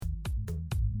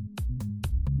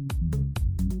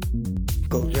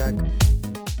Skulljack.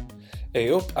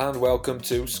 Hey up and welcome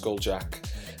to Skulljack.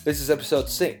 This is episode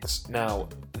 6. Now,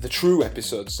 the true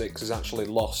episode 6 is actually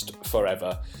lost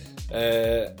forever.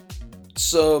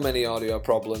 So many audio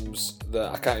problems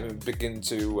that I can't even begin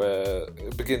to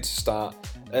start.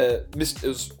 It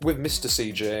was with Mr.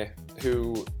 CJ,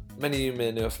 who many of you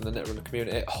may know from the Netrunner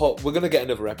community. We're going to get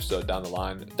another episode down the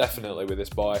line, definitely with this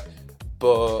boy.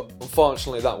 But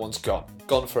unfortunately that one's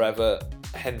gone forever,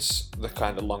 hence the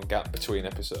kind of long gap between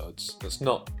episodes. It's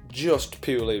not just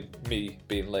purely me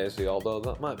being lazy, although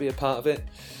that might be a part of it.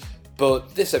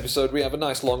 But this episode we have a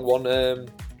nice long one.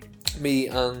 Me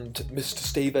and Mr.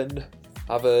 Stephen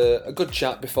have a good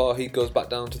chat before he goes back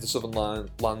down to the southern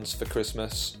lands for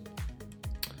Christmas.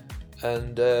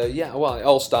 And it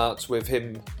all starts with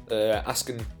him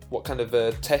asking what kind of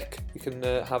tech you can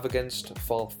have against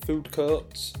for food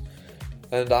courts.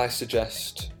 And I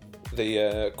suggest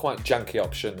the quite janky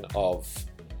option of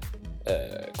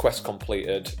quest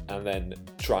completed and then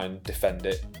try and defend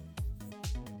it,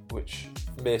 which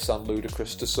may sound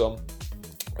ludicrous to some.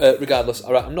 Regardless,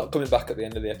 alright, I'm not coming back at the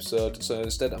end of the episode, so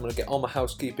instead I'm going to get all my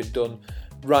housekeeping done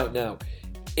right now.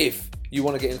 If you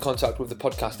want to get in contact with the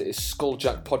podcast, it is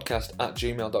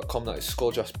skulljackpodcast@gmail.com. That is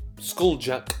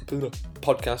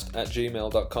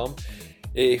skulljackpodcast@gmail.com.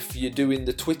 If you're doing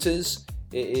the Twitters,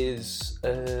 it is,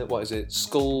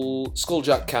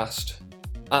 Skulljackcast,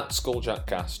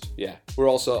 @Skulljackcast, yeah. We're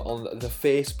also on the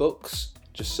Facebooks,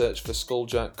 just search for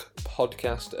Skulljack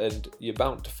Podcast and you're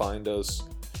bound to find us.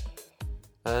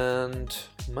 And,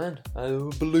 man, I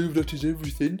believe that is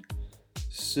everything.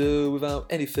 So, without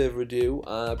any further ado,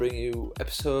 I bring you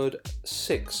episode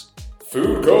 6.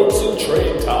 Food courts and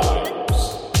trade times.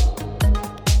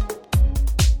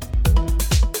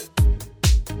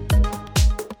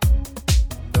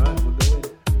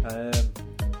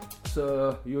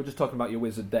 So you were just talking about your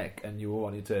wizard deck and you were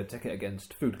wanting to take it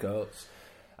against food courts,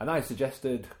 and I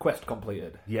suggested quest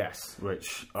completed. Yes,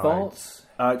 which thoughts?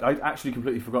 I actually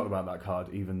completely forgot about that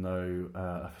card, even though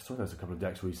I saw there's a couple of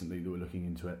decks recently that were looking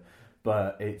into it.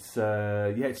 But it's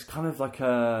it's kind of like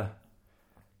a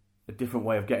different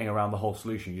way of getting around the whole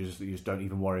solution. You just don't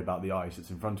even worry about the ice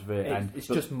that's in front of it, It's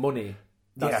just money.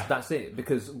 That's it.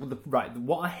 Because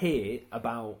what I hate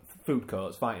about food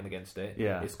courts fighting against it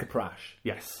is Caprash.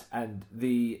 Yes, and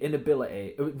the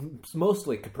inability. It's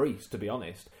mostly Caprice, to be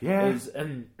honest. Yeah, is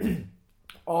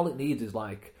all it needs is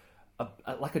like a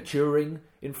Turing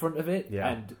in front of it,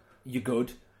 and you're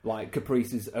good. Like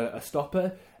Caprice is a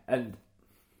stopper, and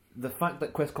the fact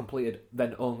that quest completed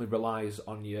then only relies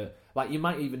on your, like, you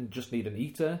might even just need an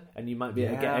eater, and you might be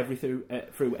able to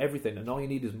get through everything, and all you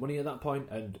need is money at that point,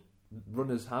 and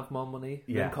runners have more money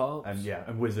than corps.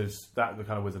 And wizards, the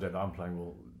kind of wizard deck that I'm playing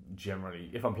will generally,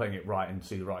 if I'm playing it right and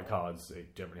see the right cards,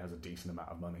 it generally has a decent amount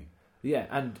of money. Yeah,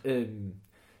 and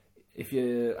if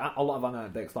you, a lot of our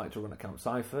decks like to run account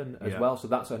siphon as well, so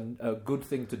that's a good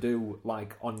thing to do,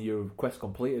 like on your quest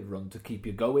completed run, to keep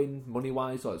you going money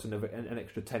wise. So it's an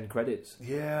extra 10 credits.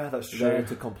 Yeah, that's true. There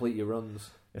to complete your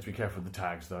runs. You have to be careful with the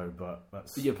tags though, but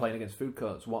that's. You're playing against food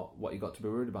courts. What you got to be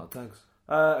worried about tags?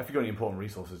 If you've got any important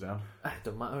resources down, it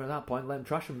doesn't matter at that point. Let him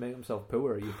trash and make himself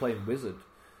poor. You're playing wizard.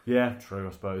 Yeah, true. I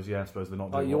suppose. Yeah, I suppose they're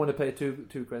not. You want to pay two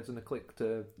creds and a click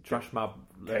to trash my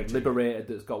liberated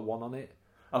that's got 1 on it.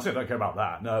 I don't care about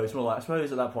that. No, it's more like, I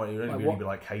suppose at that point you'd only really be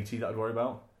like Katie that I'd worry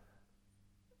about.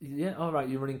 Yeah, alright,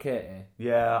 you're running Katie.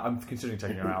 Yeah, I'm considering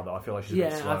taking her out though. I feel like she's a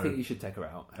bit slow. I think you should take her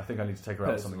out. I think I need to take her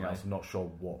out with something else. I'm not sure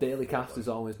what. Daily cast is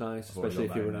always nice, especially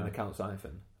if you're running an account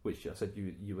siphon, which I said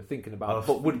you were thinking about,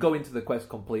 but would go into the quest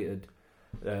completed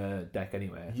deck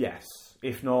anyway. Yes,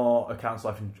 if not account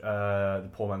siphon, the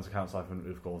poor man's account siphon,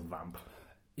 of course, Vamp.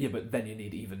 Yeah, but then you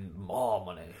need even more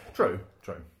money. True.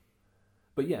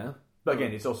 But yeah. But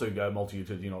again, it's also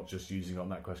multi-utility. You're not just using on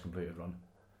that quest completed run.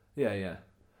 Yeah.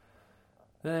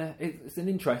 It's an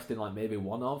interesting, like, maybe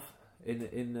one-off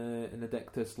in the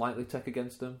deck to slightly tech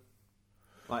against them.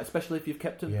 Like, especially if you've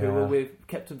kept them poor with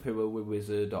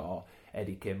Wizard or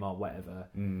Eddie Kim or whatever.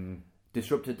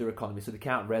 Disrupted their economy, so they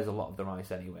can't raise a lot of their ice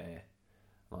anyway.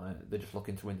 Like, they're just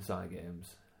looking to win side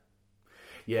games.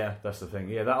 Yeah, that's the thing.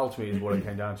 Yeah, that ultimately is what it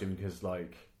came down to, because,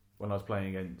 like, when I was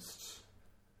playing against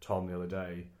Tom the other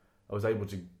day, I was able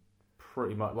to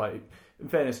pretty much, like, in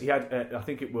fairness, he had, I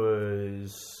think it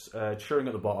was Turing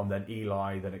at the bottom, then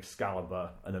Eli, then Excalibur,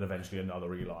 and then eventually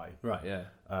another Eli. Right, yeah.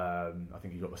 I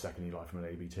think he got the second Eli from an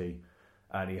ABT,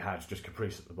 and he had just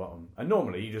Caprice at the bottom. And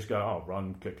normally you just go,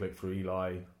 run, click through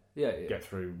Eli, get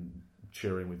through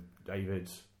Turing with David,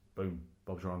 boom,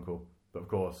 Bob's your uncle. But of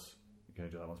course, you can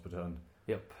only do that once per turn.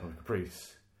 Yep. With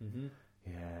Caprice. Mm-hmm.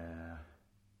 Yeah.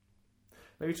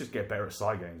 Maybe just get better at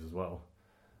side games as well.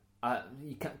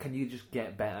 Can you just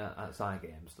get better at side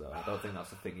games though? I don't think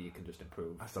that's a thing you can just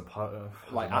improve. That's a part of,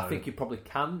 I think you probably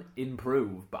can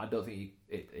improve, but I don't think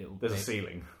it'll. There's a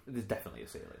ceiling. There's definitely a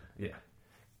ceiling. Yeah.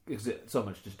 Because so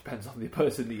much just depends on the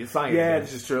person that you're signing. Yeah,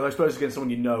 this is true. I suppose against someone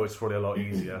you know, it's probably a lot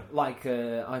easier.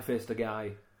 I faced a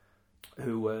guy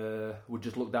who would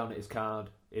just look down at his card.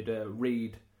 He'd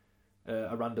read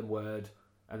a random word,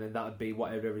 and then that would be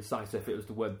whatever his size. So if it was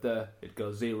the word "the," it'd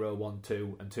go 0, 1,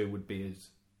 2, and 2 would be his.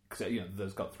 Because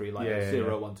there's got 3 letters.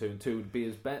 0, 1, 2, and 2 would be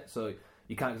his bet. So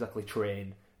you can't exactly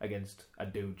train against a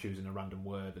dude choosing a random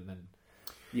word and then.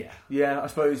 Yeah, I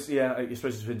suppose. Yeah, I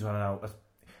suppose it's been out. I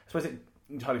suppose it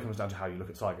entirely comes down to how you look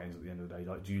at side games at the end of the day.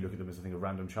 Like, do you look at them as a thing of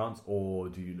random chance, or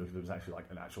do you look at them as actually like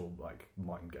an actual like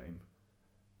mind game?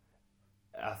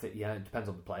 I think it depends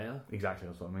on the player. Exactly,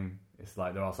 that's what I mean. It's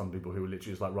like there are some people who are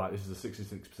literally just like, right, this is a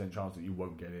 66% chance that you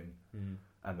won't get in,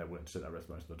 and they're willing to sit there rest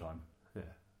most of the time. Yeah.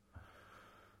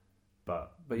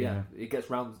 But yeah, it gets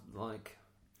round like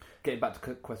getting back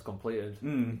to quest completed.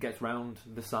 It gets round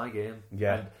the side game.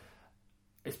 Yeah. And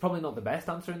it's probably not the best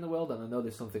answer in the world, and I know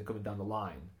there's something coming down the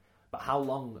line. But how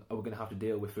long are we going to have to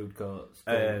deal with food courts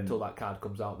till that card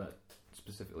comes out that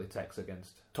specifically techs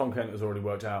against? Tom Kent has already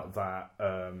worked out that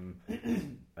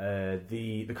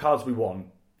the cards we want,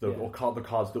 the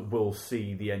cards that will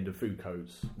see the end of food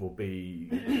courts will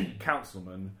be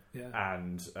councilman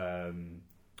and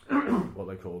what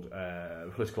they're called,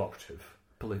 political operative.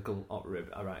 Political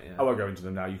operative, alright, yeah. I won't go into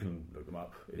them now, you can look them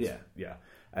up. Yeah.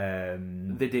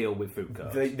 They deal with food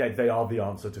courts. They are the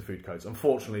answer to food courts.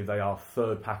 Unfortunately, they are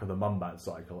third pack of the Mumbat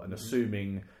cycle, and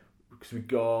assuming, because we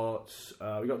got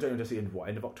Daring Destiny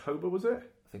end of October, was it?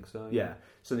 I think so. Yeah.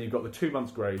 So then you've got the 2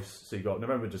 months grace, so you've got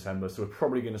November, December, so we're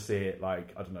probably going to see it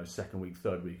like, I don't know, second week,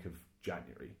 third week of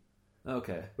January.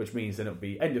 Okay. Which means then it'll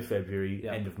be end of February,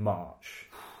 end of March.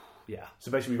 Yeah. So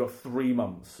basically we've got 3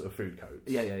 months of food coats.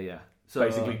 Yeah. So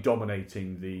basically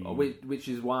dominating the... Which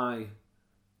is why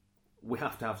we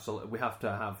have to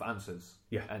have answers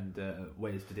and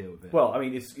ways to deal with it. Well, I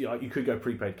mean, it's you could go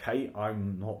prepaid Kate.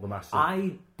 I'm not the master.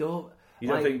 I don't... You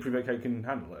don't think prepaid Kate can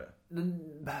handle it?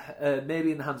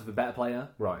 Maybe in the hands of a better player.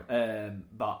 Right.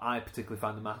 But I particularly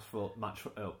find the match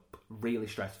really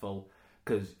stressful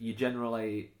because you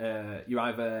generally... you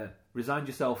either resign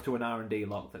yourself to an R&D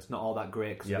lock that's not all that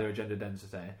great because of their agenda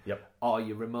density, or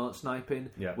you're remote sniping,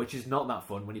 which is not that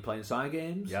fun when you're playing side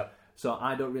games. So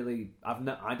I don't really...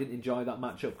 I didn't enjoy that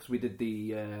matchup because we did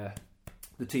the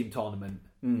team tournament.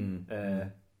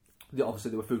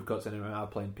 Obviously there were food courts anyway. I was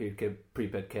playing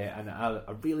prepaid K, and I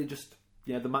really just...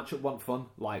 Yeah, the matchup wasn't fun.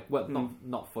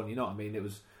 Not fun, you know what I mean? It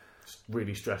was...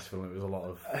 really stressful. It was a lot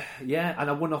of and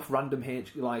I won off random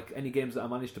like any games that I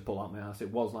managed to pull out my ass.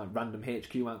 It was like random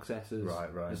HQ accesses, right,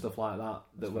 and stuff like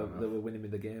that were winning me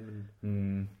the game.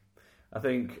 And I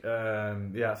think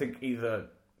I think either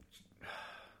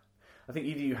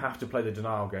you have to play the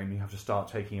denial game, you have to start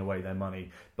taking away their money.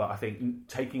 But I think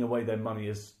taking away their money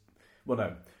is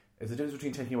there's a difference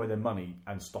between taking away their money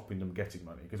and stopping them getting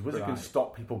money. Because Wizard can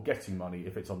stop people getting money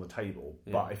if it's on the table.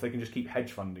 But if they can just keep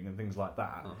hedge funding and things like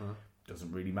that,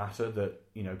 doesn't really matter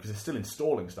that, because they're still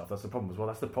installing stuff. That's the problem as well.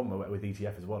 That's the problem with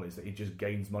ETF as well, is that it just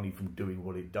gains money from doing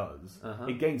what it does.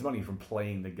 It gains money from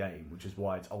playing the game, which is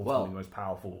why it's ultimately the most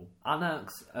powerful.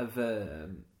 Anarchs have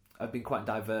been quite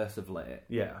diverse of late.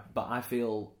 Yeah. But I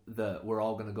feel that we're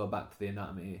all going to go back to the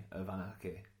anatomy of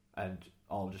Anarchy and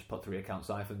all just put 3 account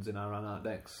siphons in our Anarch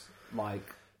decks,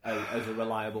 as a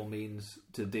reliable means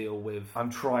to deal with... I'm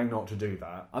trying not to do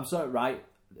that. I'm sorry, right?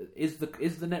 Is the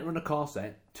Netrunner core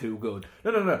set too good?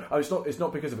 No. It's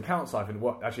not because of account siphon.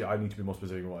 Actually, I need to be more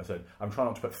specific in what I said. I'm trying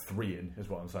not to put 3 in, is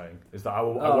what I'm saying. Is that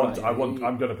I'm going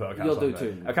to put account siphon. You'll do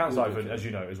too. Account siphon, as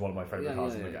you know, is one of my favourite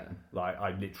cards in the game. Like,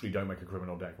 I literally don't make a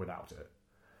criminal deck without it.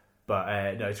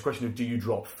 But no, it's a question of, do you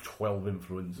drop 12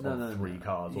 influence on 3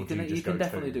 cards, or do you just go 2? You can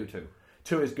definitely do 2.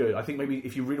 2 is good. I think maybe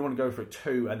if you really want to go for it,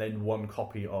 2 and then 1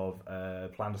 copy of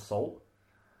Planned Assault.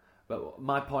 But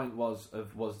my point was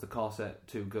the core set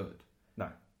too good? No,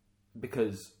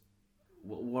 because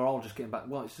we're all just getting back.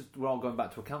 Well, it's just we're all going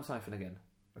back to account siphon again.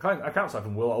 Account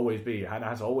siphon will always be, and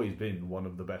has always been, one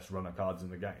of the best runner cards in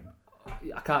the game.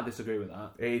 I can't disagree with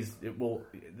that. It will,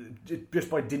 just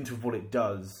by dint of what it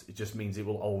does, it just means it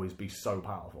will always be so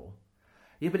powerful.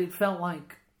 Yeah, but it felt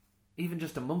like even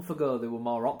just a month ago there were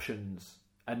more options,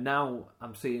 and now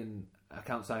I'm seeing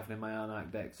account siphon in my Anarch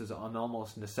decks as an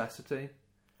almost necessity.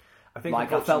 I think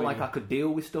I felt like I could deal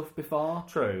with stuff before.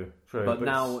 True. But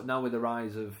now with the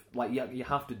rise of you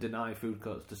have to deny food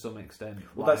courts to some extent.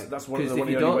 Well, that's one of the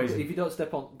only ways. If you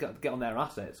don't get on their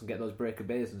assets and get those breaker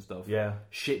bays and stuff,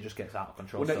 shit just gets out of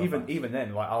control. Well, no, even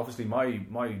then, obviously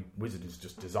my wizard is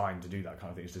just designed to do that kind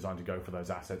of thing. It's designed to go for those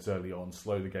assets early on,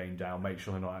 slow the game down, make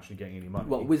sure they're not actually getting any money.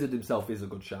 Well, wizard himself is a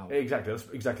good shout. Exactly, that's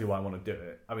exactly why I want to do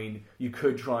it. I mean, you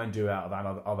could try and do it out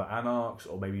of other anarchs,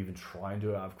 or maybe even try and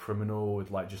do it out of criminal with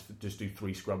just do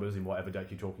 3 scrubbers in whatever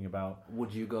deck you're talking about.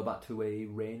 Would you go back to a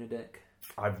Rainer deck?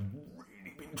 I've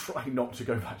really been trying not to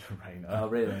go back to Rainer. Oh,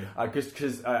 really?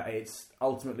 Because it's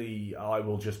ultimately I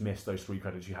will just miss those 3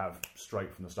 credits you have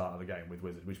straight from the start of the game with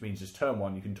Wizard, which means just turn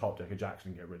 1 you can top deck a Jackson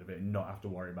and get rid of it and not have to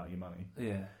worry about your money.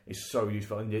 Yeah, it's so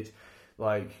useful, and it's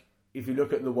if you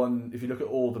look at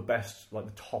all the best, the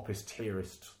toppest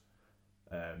tierest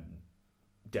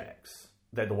decks,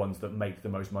 they're the ones that make the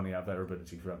most money out of their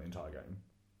ability throughout the entire game.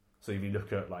 So if you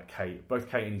look at both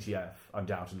Kate and ETF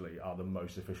undoubtedly are the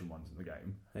most efficient ones in the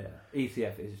game. Yeah,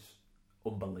 ETF is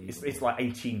unbelievable. It's like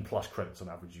 18 plus credits on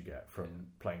average you get from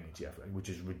playing ETF, which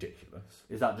is ridiculous.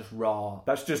 Is that just raw?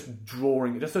 That's just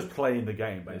drawing. That's just playing the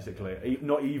game basically. Yeah.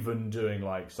 Not even doing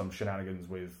some shenanigans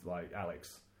with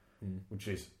Alex, which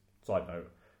is side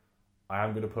note. I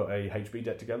am going to put a HB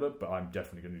deck together, but I'm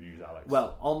definitely going to use Alex.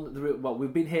 Well,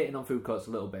 we've been hating on food courts a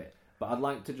little bit, but I'd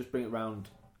like to just bring it round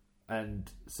and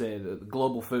say that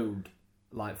global food,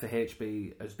 for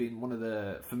HB, has been one of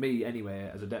the, for me anyway,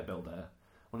 as a deck builder,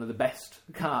 one of the best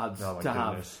cards to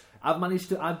have. I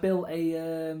built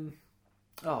a,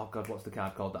 oh god, what's the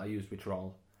card called that I used with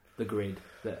Troll? The grid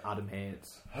that Adam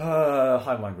hates.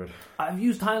 Highline Grid. I've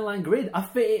used Highline Grid. I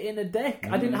fit it in a deck.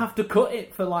 I didn't have to cut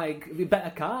it for the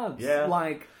better cards. Yeah.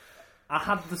 I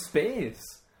had the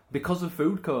space because of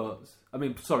food courts.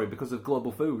 Because of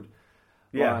global food.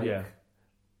 Yeah.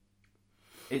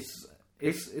 It's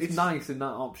nice in that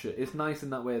option. It's nice in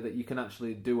that way that you can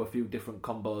actually do a few different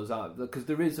combos out, because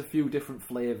there is a few different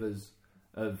flavours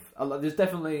of. There's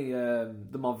definitely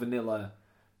the more vanilla,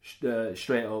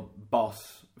 straight up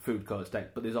boss food courts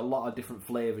deck, but there's a lot of different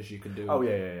flavours you can do. Oh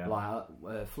yeah.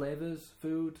 Flavours,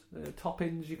 food,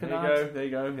 toppings you can add. There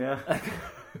you go. Yeah.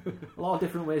 A lot of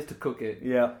different ways to cook it.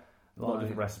 Yeah. A lot of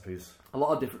different recipes. A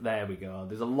lot of different. There we go.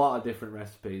 There's a lot of different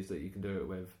recipes that you can do it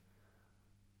with.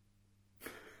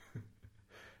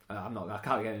 I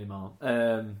can't get any more.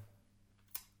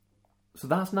 So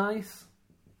that's nice.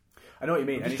 I know what you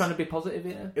mean. I'm just trying to be positive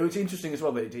here. It was interesting as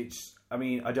well that it's. I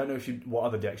don't know what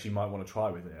other decks you might want to try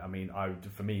with it. I would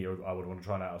want to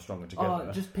try it out stronger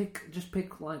together. Just pick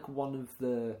one of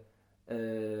the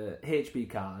HB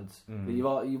cards that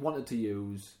you wanted to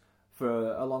use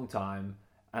for a long time,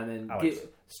 and then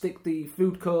stick the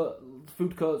food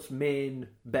court's main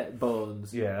bet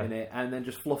bones in it, and then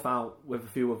just fluff out with a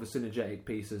few other synergetic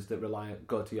pieces that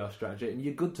go to your strategy, and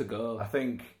you're good to go. I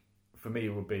think for me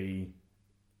it would be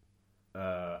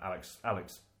Alex,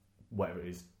 whatever it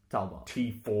is, Talbot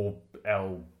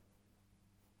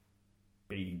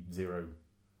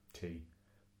T4LB0T.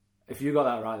 If you got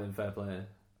that right, then fair play.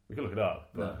 We can look it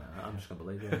up. But... No, I'm just gonna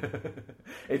believe it.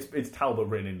 it's Talbot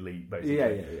written in Leap, basically.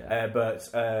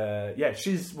 Yeah.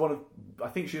 She's I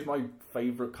think she's my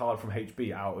favourite card from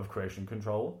HB out of Creation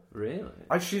Control. Really?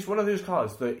 She's one of those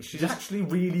cards that she's actually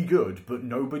really good, but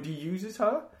nobody uses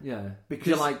her. Yeah.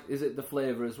 Because is it the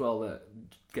flavour as well that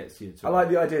gets you to? I like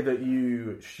the idea that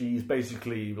she's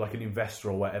basically like an investor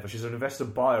or whatever. She's an investor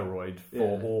bioroid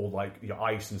for all your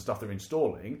ice and stuff they're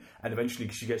installing, and eventually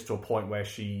she gets to a point where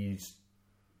she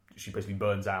basically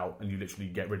burns out, and you literally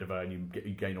get rid of her, and you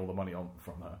gain all the money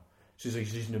from her. She's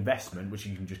an investment which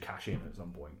you can just cash in at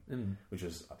some point, which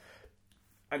is.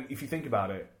 And if you think about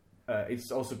it,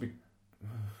 it's also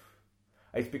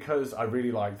it's because I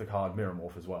really like the card Mirror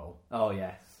Morph as well. Oh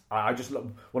yes, I just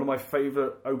love one of my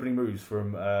favourite opening moves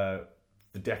from the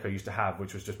deck I used to have,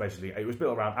 which was just basically it was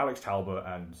built around Alex Talbot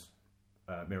and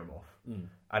Mirror Morph,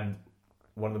 and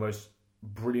one of the most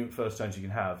brilliant first turns you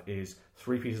can have is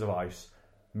 3 pieces of ice,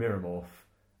 Mirror Morph,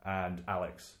 and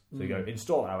Alex. So you go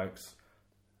install Alex,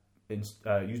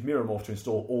 use Mirror Morph to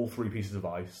install all 3 pieces of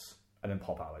ice, and then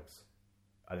pop Alex,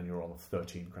 and then you're on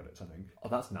 13 credits, I think. Oh,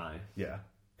 that's nice. Yeah,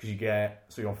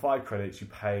 because you're on 5 credits. You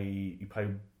pay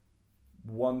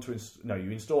 1 to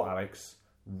you install Alex,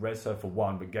 res her for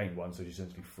 1, but gain 1, so she's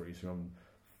essentially free. So you're on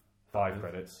 5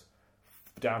 credits,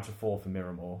 down to 4 for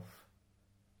Mirror Morph.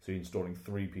 So you're installing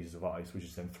 3 pieces of ice, which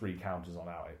is then 3 counters on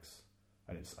Alex.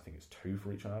 And I think it's 2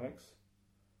 for each on Alex.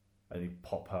 And you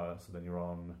pop her, so then you're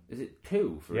on. Is it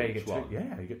 2 for each one?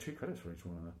 You get 2 credits for each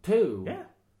one. 2? Yeah.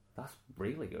 That's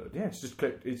really good. Yeah, it's just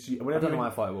click. It's I whenever don't know why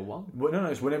I thought it was one. Well, no,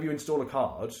 it's whenever you install a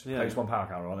card, place one power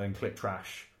counter on, and then click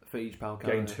trash. For each power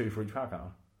counter. Gain 2 for each power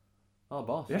counter. Oh,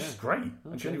 boss. Yeah, she's great. Okay.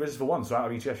 And she only registers for 1, so out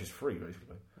of each she's free,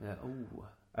 basically. Yeah, ooh.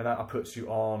 And that puts you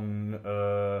on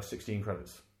 16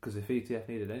 credits. Because if ETF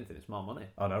needed anything, it's more money.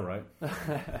 I know, right?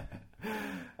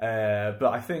 But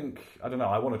I think, I don't know,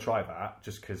 I want to try that,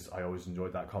 just because I always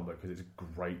enjoyed that combo, because it's a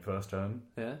great first turn.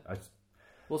 Yeah.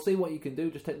 We'll see what you can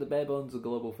do. Just take the bare bones of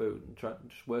global food and try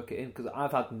just work it in. Because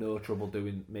I've had no trouble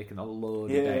making a load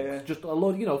of decks. Yeah. Just a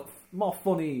load, more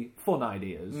fun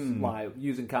ideas, like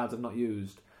using cards I've not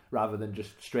used rather than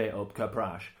just straight up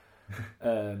Caprash.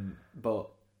 But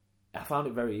I found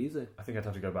it very easy. I think I'd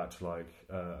have to go back to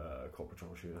Corporate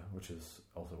Troubleshooter, which is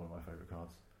also one of my favourite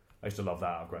cards. I used to love that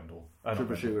out of Grendel.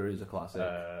 Troubleshooter is a classic.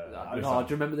 Do you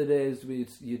remember the days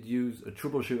you'd use a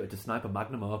Troubleshooter to snipe a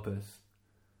Magnum Opus?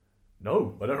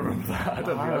 No, I don't remember that.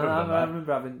 I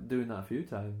remember doing that a few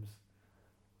times.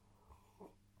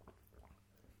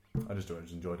 I just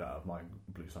enjoyed that out of my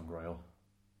Blue Sun Grail.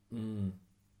 I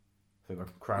think my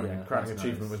crowning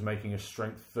achievement was making a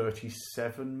Strength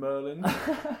 37 Merlin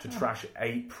to trash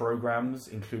 8 programs,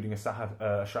 including a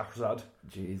Shahrazad.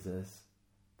 Jesus.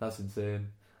 That's insane.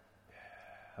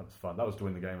 That was fun. That was to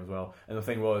win the game as well. And the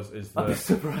thing was, I'd be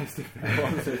surprised if it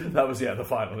wasn't. That was the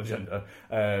final agenda.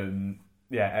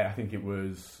 I think it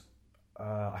was.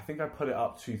 I think I put it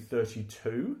up to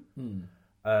 32, and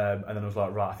then I was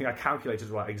like, right. I think I calculated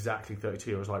exactly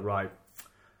 32. I was like, right,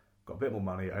 got a bit more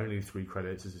money. Only 3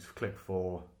 credits. This is click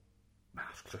for.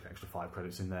 Just click an extra 5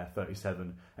 credits in there. 37.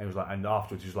 And it was like, and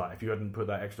afterwards, he was like, if you hadn't put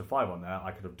that extra 5 on there,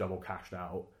 I could have double cashed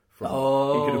out. He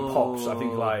could have popped, I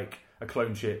think, a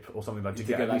clone chip or something to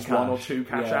get at least cash. 1 or 2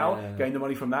 cash out, gain the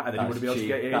money from that, and then you wouldn't be able to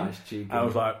get in. That's cheeky. And I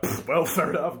was like, well,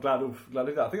 fair enough. Glad of that.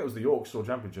 I think it was the York Store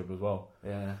Championship as well.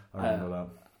 Yeah, I remember that.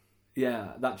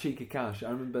 Yeah, that cheeky cash. I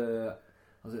remember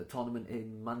I was at a tournament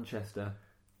in Manchester,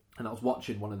 and I was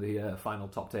watching one of the final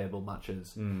top table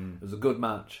matches. It was a good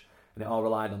match, and it all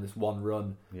relied on this one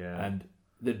run. Yeah, and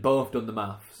they'd both done the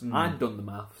maths. I'd done the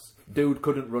maths. Dude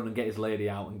couldn't run and get his lady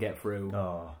out and get through.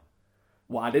 Oh.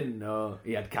 What I didn't know,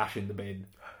 he had cash in the bin.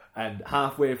 And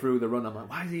halfway through the run, I'm like,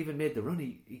 why has he even made the run?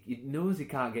 He knows he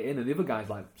can't get in. And the other guy's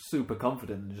super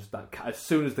confident. And just that, as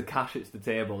soon as the cash hits the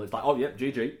table, it's like, oh, yep,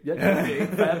 GG. Yeah,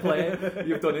 GG. Fair play.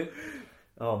 You've done it.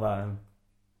 Oh, man.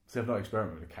 See, I've not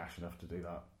experimented with cash enough to do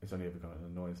that. It's only ever got an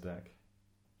annoyance deck.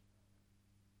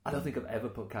 I don't think I've ever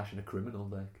put cash in a criminal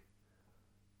deck.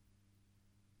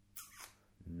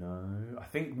 No, I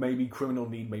think maybe criminal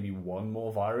need maybe 1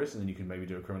 more virus, and then you can maybe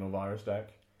do a criminal virus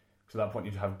deck. So at that point,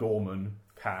 you'd have Gorman,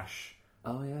 cash.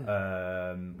 Oh yeah.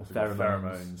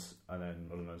 Pheromones, and then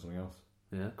I don't know, something else.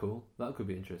 Yeah, cool. That could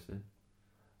be interesting.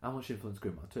 How much influence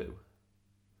Grimar? 2?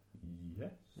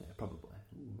 Yes. Yeah, probably.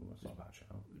 Ooh, that's not a bad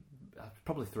shout.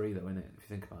 Probably 3 though, isn't it? If you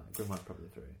think about it, Grimar's probably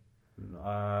 3.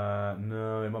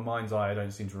 No, in my mind's eye, I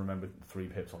don't seem to remember 3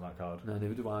 pips on that card. No,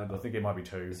 neither do I. But I think it might be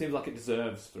 2. It seems like it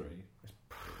deserves 3.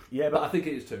 Yeah, but I think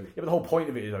it is 2. Yeah, but the whole point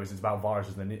of it though is it's about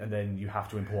viruses, and then you have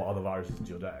to import other viruses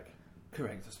into your deck.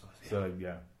 Correct, I suppose. Yeah. So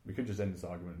yeah, we could just end this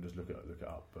argument and just look it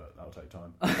up, but that'll take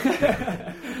time.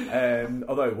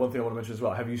 Although one thing I want to mention as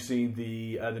well, have you seen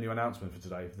the new announcement for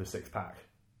today for the 6th pack?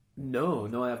 No,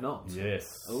 I have not.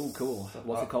 Yes. Oh, cool.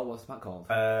 What's it called? What's the pack called?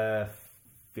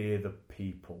 Fear the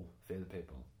People. Fear the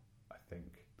People. I think.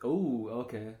 Oh,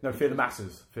 okay. No, Fear the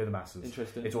Masses. Fear the Masses.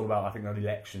 Interesting. It's all about, I think,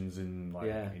 elections in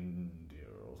India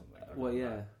or something. Well,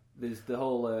 yeah. There's the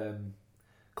whole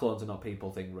clones are not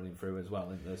people thing running through as well,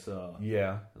 isn't there? So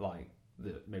yeah,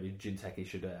 maybe Jinteki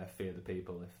should fear the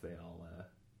people if they all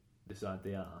decide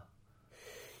they are.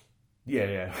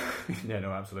 Yeah,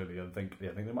 no, absolutely. I think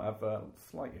they might have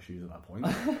slight issues at that point.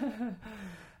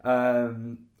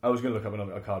 I was going to look up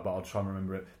a card, but I'll try and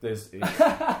remember it. It'll just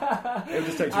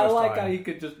take too much time. I like how you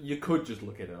could just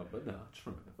look it up, but no, just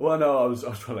remember. Well, no, I was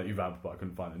trying to let you vamp, but I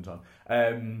couldn't find it in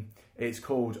time. It's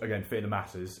called, again, Fear the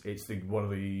Masses. It's one of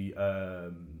the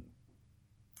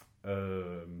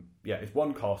it's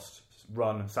 1 cost,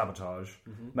 run, sabotage,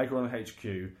 make a run on HQ.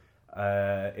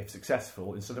 If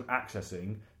successful, instead of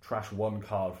accessing, trash 1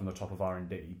 card from the top of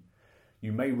R&D.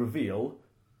 You may reveal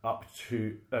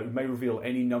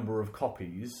any number of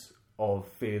copies of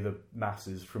Fear the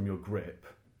Masses from your grip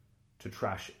to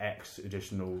trash X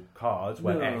additional cards,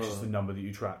 where X is the number that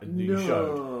you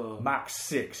showed. Max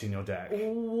 6 in your deck.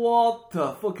 What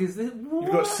the fuck is this? What?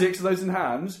 You've got 6 of those in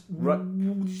hand.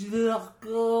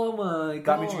 Oh my god!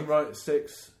 That means you can write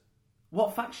 6.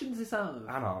 What faction is this out of?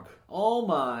 Anarch. Oh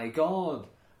my god!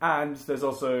 And there's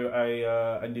also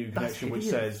a new connection which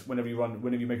says whenever you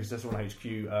make a successful on HQ,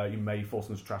 you may force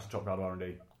them to trash the top card of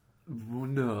R&D.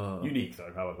 No. Unique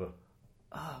though, however.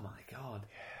 Oh my god.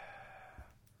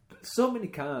 So many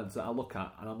cards that I look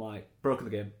at and I'm like, broken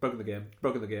the game, broken the game,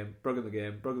 broken the game, broken the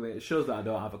game, broken the game. It shows that I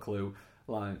don't have a clue.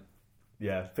 Like,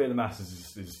 yeah, Fear the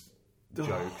Masses is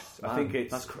jokes. Man, I think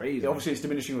that's crazy. Obviously, it's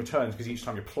diminishing returns because each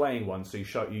time you're playing one, so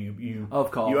you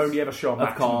of course, you only ever show a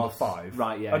maximum of 5.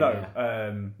 Right?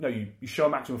 Yeah. No, you show a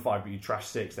maximum of 5, but you trash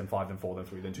 6, then 5, then 4, then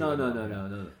 3, then 2.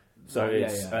 No. So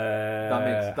it's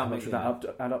that makes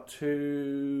add up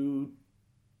to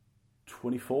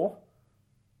 24.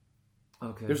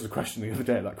 Okay. This was a question the other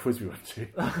day at that quiz we went to.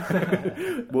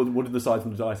 What did the size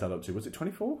of the dice add up to? Was it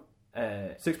 24?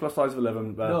 6 plus 5 is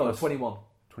 11. No, plus 21.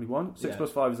 21? 6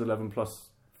 plus 5 is 11, plus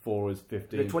 4 is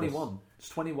 15. 21. It's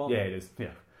 21. Yeah, it is.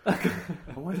 Yeah.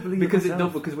 Why do you believe because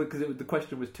myself? the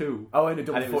question was 2. Oh, and it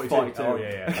doubled 42. 42. Oh,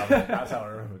 yeah. That's how I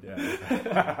remembered,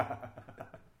 yeah.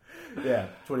 Yeah,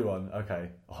 21. Okay.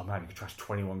 Oh, man, you can trash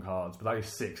 21 cards, but that is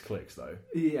 6 clicks, though.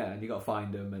 Yeah, and you got to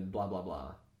find them and blah, blah,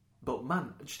 blah. But,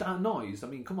 man, just out of noise, I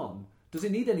mean, come on. Does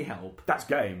it need any help? That's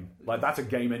game. Like, that's a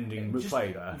game-ending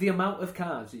play there. The amount of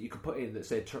cards that you could put in that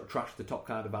say trash the top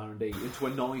card of R&D into a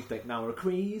noise deck now are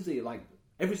crazy. Like,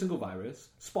 every single virus,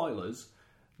 spoilers,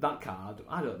 that card,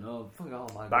 I don't know. Oh my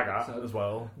god. Bagger as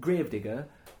well. Gravedigger.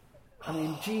 I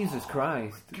mean, Jesus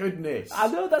Christ. Goodness. I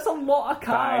know, that's a lot of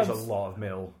cards. That is a lot of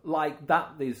mill. Like,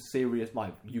 that is serious,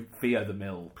 like, you fear the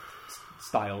mill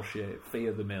style shit.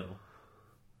 Fear the mill.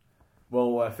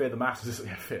 Well, Fear the Masses.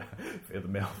 Yeah, fear the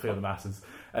mill. Fear the Masses.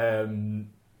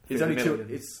 It's only 2.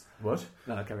 It's what?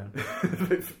 No, carry on.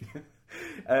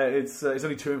 It's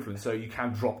only 2 influence, so you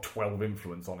can drop 12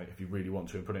 influence on it if you really want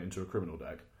to and put it into a criminal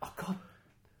deck. Oh god,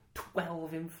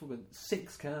 12 influence,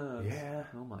 6 cards. Yeah.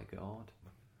 Oh my god,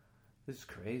 this is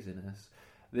craziness.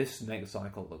 This next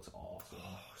cycle looks awesome.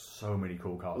 Oh, so many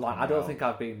cool cards. Like, I don't think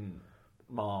I've been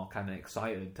more kind of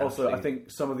excited. Also, I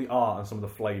think some of the art and some of the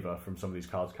flavour from some of these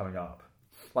cards coming up.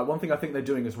 Like, one thing I think they're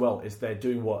doing as well is they're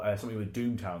doing what something with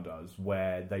Doomtown does,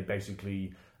 where they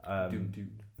basically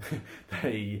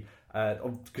they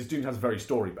because Doomtown's very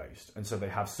story based, and so they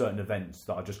have certain events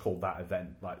that are just called that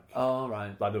event. Like, oh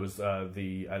right, like there was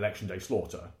the Election Day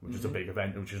Slaughter, which is a big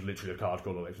event, which is literally a card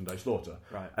called Election Day Slaughter.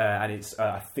 Right, and it's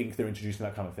I think they're introducing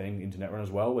that kind of thing into Netrun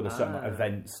as well, where there's certain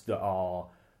events that are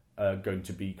going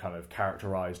to be kind of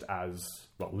characterised as,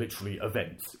 well, literally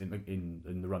events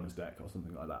in the runner's deck or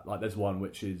something like that. Like, there's one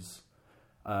which is,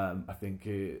 I think, I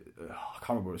can't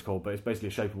remember what it's called, but it's basically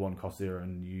a shape of 1, cost 0,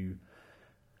 and you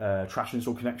trash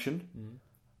install connection,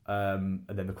 and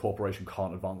then the corporation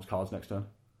can't advance cards next turn.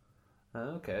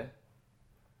 Okay.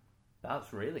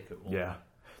 That's really cool. Yeah.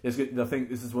 I think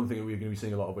this is one thing that we're going to be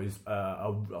seeing a lot of, is a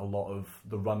lot of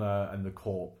the runner and the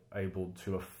corp able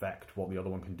to affect what the other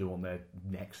one can do on their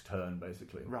next turn,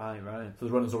 basically. Right. So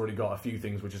the runner's already got a few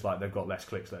things which is like they've got less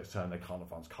clicks next turn, they can't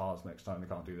advance cards next turn, they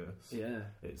can't do this. Yeah.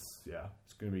 It's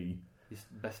going to be... You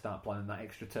best start planning that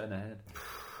extra turn ahead.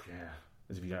 Yeah.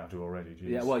 As if you don't have to already, geez.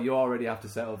 Yeah, well, you already have to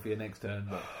settle for your next turn.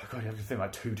 But God, you have to think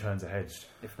like 2 turns ahead.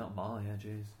 If not more, yeah,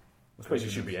 jeez. I suppose you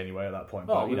should be anyway at that point.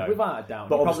 Oh, but, you know, without a doubt.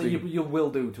 But you will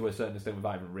do to a certain extent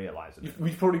without even realising it.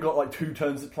 You've probably got like 2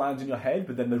 turns planned in your head,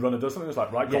 but then the runner does something. It's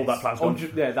like, right, cool, that plan's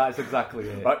gone. Yeah, that's exactly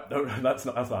it. Right, no, that's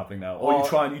not happening now. Or you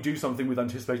try and you do something with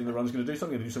anticipating the runner's going to do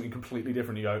something, and do something completely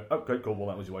different. And you go, okay, cool, well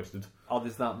that was wasted. Or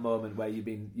there's that moment where you've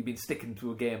been sticking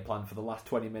to a game plan for the last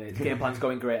 20 minutes. Game plan's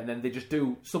going great, and then they just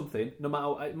do something. No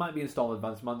matter, it might be install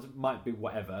advanced commands, it might be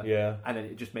whatever. Yeah. And then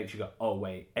it just makes you go, oh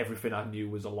wait, everything I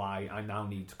knew was a lie. I now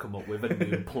need to come up with a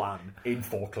new plan. In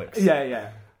 4 clicks. Yeah.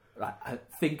 Right,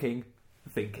 thinking.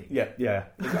 Yeah.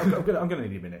 I'm gonna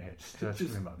need a minute here. Just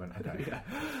give me a moment. Okay. Yeah.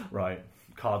 Right.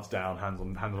 Cards down, hands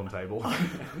on table.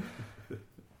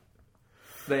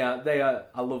 They are.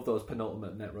 I love those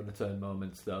penultimate Netrunner turn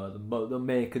moments though. The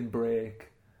make and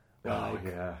break. Like,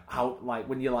 how, like,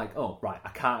 when you're like, oh right, I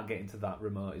can't get into that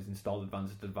remote. Is installed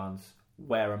advanced.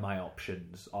 Where are my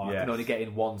options? Or I can only get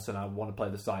in once, and I want to play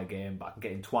the side game, but I can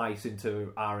get in twice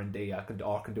into R&D. I can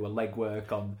do a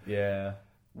legwork on. Yeah.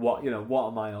 What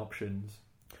are my options?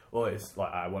 Well, it's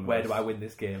like where do I win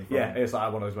this game from? Yeah, it's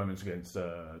like one of those moments against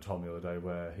Tom the other day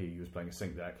where he was playing a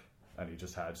sync deck and he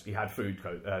had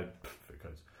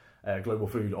global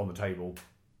food on the table,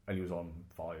 and he was on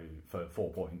 4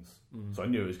 points. So I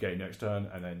knew it was game next turn,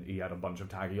 and then he had a bunch of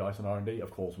taggy ice on R&D,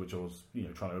 of course, which I was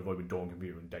trying to avoid with Dawn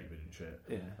Computer and David and shit.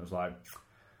 Yeah, I was like,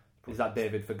 is that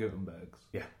David for Gutenberg's?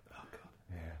 Yeah. Oh god.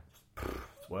 Yeah.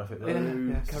 It's worth it though.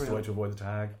 Yeah, it's a way to avoid the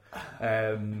tag.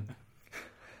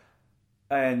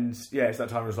 And yeah, it's that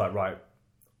time where it's like, right,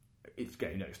 it's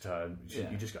game next turn.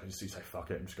 You just say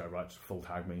fuck it and just go, right, just full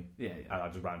tag me. Yeah. And I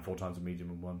just ran 4 times a medium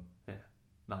and won. Yeah.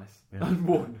 Nice. Yeah. And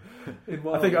one.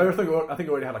 I think I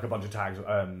already had like a bunch of tags,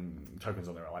 tokens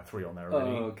on there, like 3 on there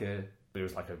already. Oh, okay. But it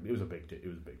was a big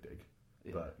dig.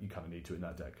 Yeah. But you kind of need to in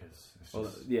that deck because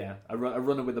a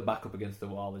runner with the back up against the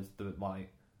wall is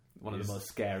one of the most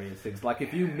scariest things. Like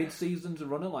if you mid-seasoned a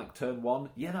runner, like turn 1,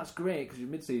 yeah, that's great because you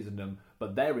mid-seasoned them,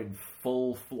 but they're in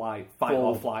full fight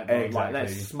or flight mode. Exactly. Like they're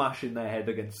smashing their head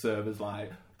against servers,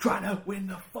 like trying to win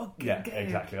the fucking game. Yeah,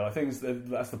 exactly. I think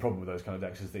that's the problem with those kind of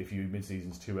decks is that if you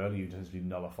mid-seasons too early, you tend to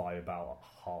nullify about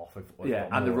half of.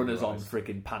 And the runner's on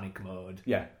freaking panic mode.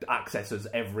 Yeah, accesses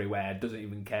everywhere, doesn't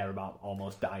even care about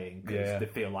almost dying because they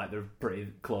feel like they're pretty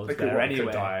close they there anyway.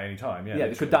 Could die any time. Yeah,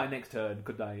 they could die next turn.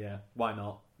 Could die. Yeah, why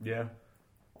not? Yeah,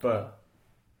 but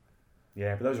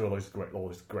those are all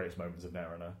those greatest moments of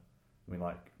Netrunner. I mean,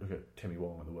 like look at Timmy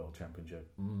Wong at the World Championship.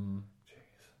 Jeez.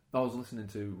 I was listening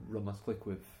to Run Last Click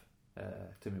with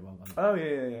Timmy Wong. Oh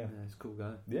yeah. He's a cool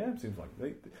guy. Yeah, seems like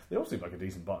they all seem like a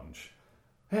decent bunch.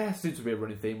 Yeah, seems to be a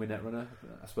running theme with Netrunner.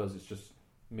 I suppose it's just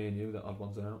me and you that odd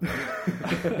ones out.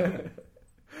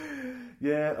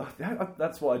 Yeah,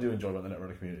 that's what I do enjoy about the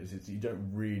Netrunner community is you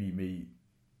don't really meet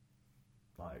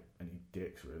like any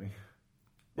dicks really.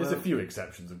 There's a few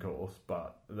exceptions, of course,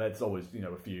 but there's always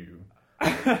a few.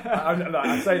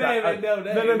 I say that.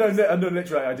 No,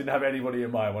 literally, I didn't have anybody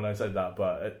in mind when I said that.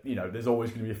 But there's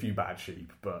always going to be a few bad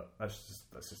sheep. But that's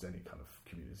just any kind of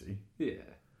community. Yeah.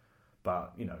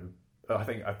 But I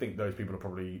think those people are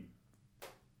probably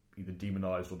either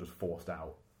demonized or just forced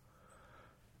out.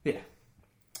 Yeah.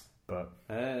 But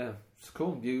it's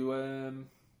cool. You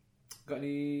got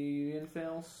anything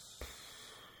else?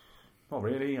 Not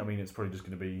really. I mean, it's probably just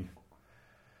going to be.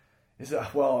 The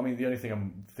only thing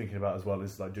I'm thinking about as well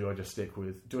is like, do I stick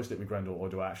with Grendel or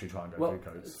do I actually try and go through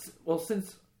codes? Well,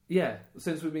 since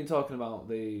we've been talking about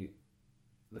the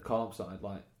comp side,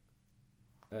 like,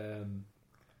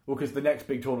 because the next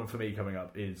big tournament for me coming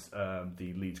up is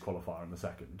the Leeds qualifier on the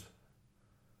 2nd.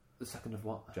 The 2nd of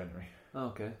what? January. Oh,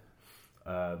 okay.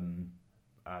 And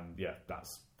yeah,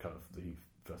 that's kind of the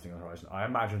first thing on the horizon. I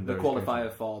imagine the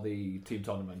qualifier for the team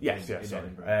tournament. Yes, in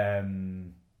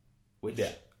Edinburgh.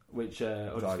 Which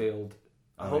Huddersfield.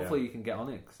 Hopefully you can get on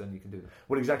it because then you can do that.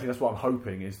 Well, exactly. That's what I'm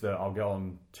hoping is that I'll get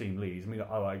on Team Leeds. I mean,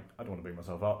 I don't want to bring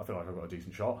myself up. I feel like I've got a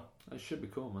decent shot. It should be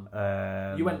cool,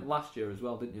 man. You went last year as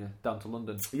well, didn't you? Down to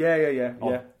London.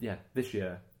 Yeah. This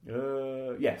year.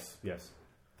 Yes.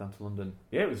 Down to London.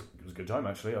 Yeah, it was a good time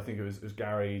actually. I think it was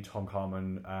Gary, Tom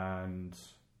Carman, and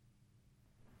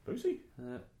Boosie.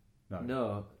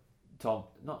 No, Tom.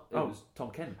 Not. It was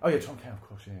Tom Kent. Oh yeah, Tom Kent, of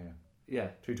course. Yeah.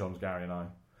 2 Toms, Gary and I.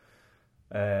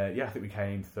 I think we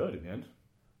came 3rd in the end.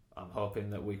 I'm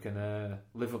hoping that we can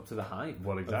live up to the hype.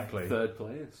 Well, exactly. 3rd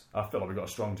place. I feel like we've got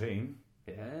a strong team.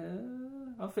 Yeah,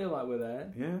 I feel like we're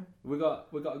there. Yeah, we got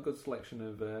a good selection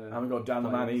of. And we got Dan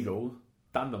players. The Man Eagle.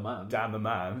 Dan the Man. Dan the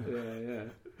Man.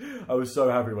 Yeah. I was so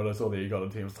happy when I saw the Eagle on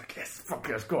the team. I was like, yes, fuck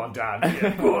yes, go on, Dan.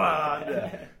 Yeah, go on.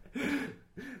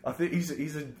 I think he's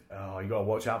you got to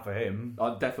watch out for him.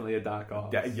 Oh, definitely a dark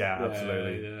horse. Yeah,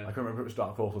 absolutely. Yeah. I can't remember if it was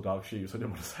Dark Horse or Dark Sheep, so I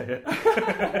didn't want to say it.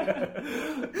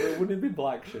 Well, wouldn't it be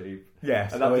Black Sheep?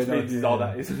 Yes. And that just means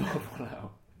that is an odd one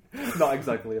out. Not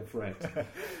exactly a threat.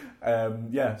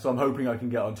 So I'm hoping I can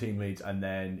get on Team Leeds and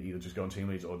then either just go on Team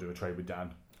Leeds or do a trade with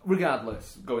Dan.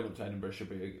 Regardless, going up to Edinburgh should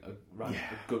be a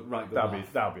good that'll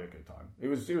be a good time. It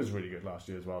was really good last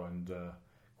year as well, and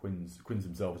Quinn's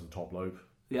himself is a top bloke.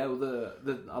 Yeah, well,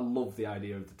 I love the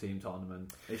idea of the team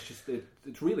tournament. It's just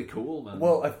it's really cool, man.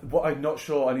 Well, I'm not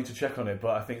sure. I need to check on it,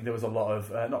 but I think there was a lot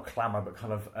of not clamour, but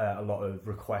kind of a lot of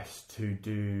requests to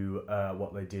do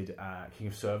what they did at King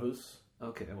of Servers.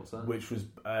 Okay, what's that? Which was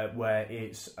where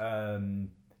it's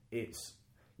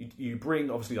you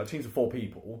bring obviously like teams of 4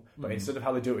 people, but instead of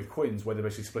how they do it with Quins, where they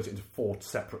basically split it into 4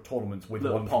 separate tournaments with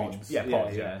little one pods. From each,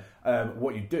 pods.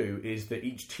 What you do is that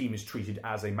each team is treated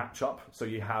as a matchup. So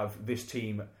you have this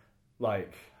team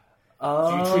like.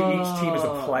 So you treat each team as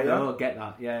a player. Oh, get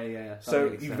that? Yeah.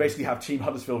 So you basically have Team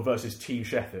Huddersfield versus Team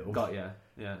Sheffield. Got ya.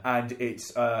 Yeah. And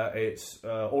it's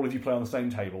all of you play on the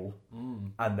same table,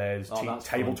 and there's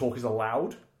table talk is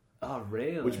allowed. Oh,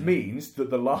 really? Which means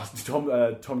that the last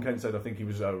Tom Kent said, I think he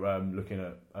was looking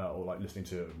at or like listening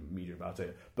to media about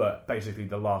it. But basically,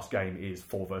 the last game is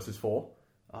 4 versus 4.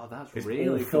 Oh, that's it's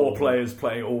really all 4 players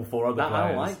playing all 4 other players.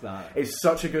 I like that. It's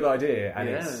such a good idea, and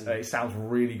it sounds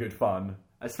really good fun.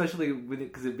 Especially with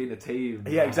it because it being a team.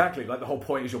 Yeah, exactly. Like the whole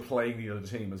point is you're playing the other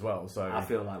team as well. So I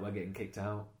feel like we're getting kicked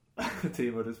out.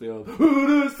 Team Huddersfield. Get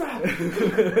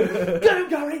him,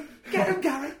 Gary! Get him,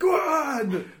 Gary! Go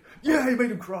on! Yeah, you made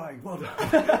him cry. Well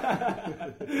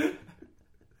done.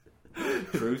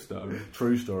 True story.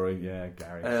 True story. Yeah,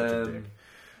 Gary. Such a dick.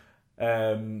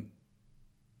 Yeah,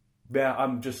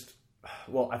 I'm just...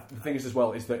 Well, the thing is as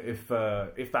well is that if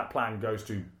that plan goes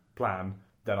to plan,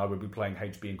 then I would be playing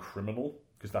HB and Criminal,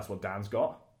 because that's what Dan's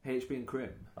got. HB and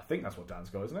Crim? I think that's what Dan's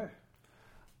got, isn't it?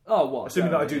 Oh, what?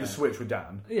 Assuming that I do the switch with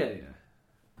Dan. Yeah.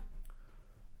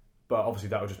 But obviously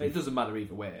that would just be... It doesn't matter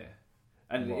either way.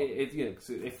 And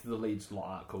if the leads lot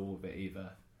aren't cool with it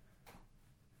either.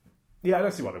 Yeah, I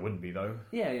don't see why they wouldn't be, though.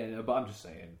 Yeah, no, but I'm just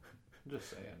saying.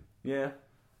 Yeah.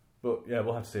 But, yeah,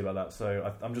 we'll have to see about that.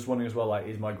 So I'm just wondering as well, like,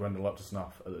 is my Grendel up to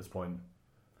snuff at this point?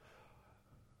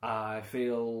 I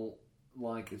feel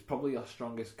like it's probably our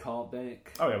strongest card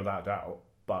deck. Oh, yeah, without a doubt.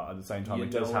 But at the same time,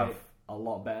 it does have... a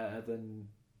lot better than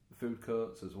Food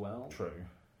Courts as well. True.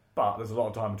 But there's a lot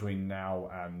of time between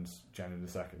now and January the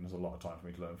 2nd. There's a lot of time for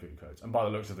me to learn Food Courts. And by the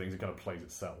looks of things, it kind of plays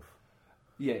itself.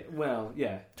 Yeah, well,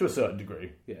 yeah. To a certain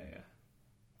degree. Yeah.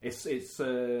 It's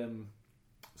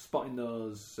spotting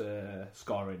those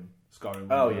scoring.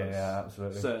 Oh yeah,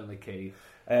 absolutely. Certainly key.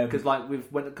 Because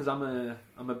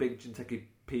I'm a big Jinteki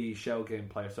P shell game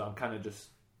player, so I'm kind of just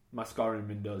my scoring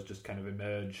windows just kind of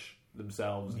emerge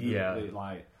themselves. Yeah.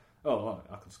 Like, I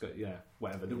can score. Yeah,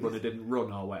 whatever. The runner didn't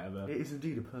run or whatever. It is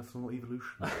indeed a personal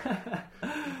evolution.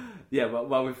 Yeah,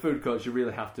 well, with Food Courts, you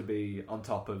really have to be on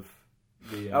top of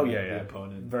the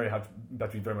opponent. Very hard.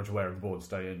 Better be very much aware of the board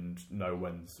state and know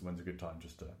when's a good time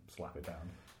just to slap it down.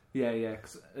 Yeah.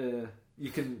 Cause,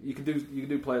 you can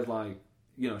do players like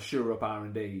sure up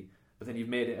R&D, but then you've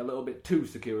made it a little bit too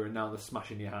secure, and now they're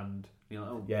smashing your hand.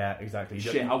 Yeah, exactly.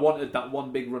 Shit, I wanted that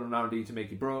one big run on R&D to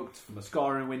make you broke from a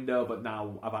scoring window, but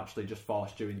now I've actually just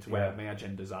forced you into where my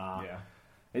agendas are. Yeah.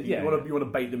 You want to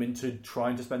bait them into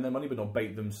trying to spend their money, but not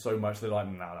bait them so much they're like,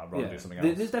 no, I'd rather do something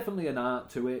else. There's definitely an art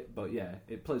to it, but yeah,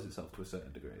 it plays itself to a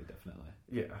certain degree, definitely.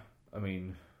 Yeah, I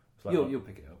mean... Like, you'll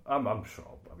pick it up. I'm sure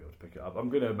I'll be able to pick it up. I'm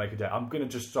going to make a deck. I'm going to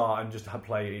just start and just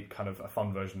play kind of a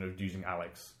fun version of using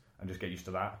Alex and just get used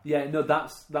to that. Yeah, no,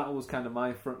 that was kind of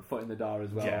my front foot in the door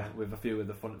as well, with a few of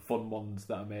the fun ones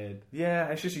that I made. Yeah,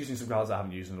 it's just using some cards I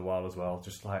haven't used in a while as well.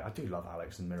 Just like, I do love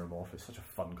Alex and Mirror Morph. It's such a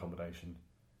fun combination.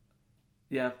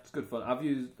 Yeah, it's good fun. I've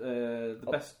used the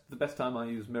best time I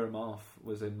used Mirror Morph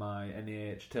was in my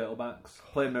NEH Turtlebacks.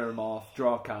 Play Mirror Morph,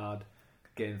 draw a card,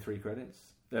 gain 3 credits.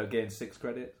 Gain 6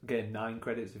 credits, gain 9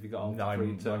 credits if you got all 3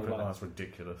 Turtlebacks. That's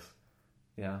ridiculous.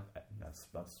 Yeah, that's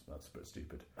a bit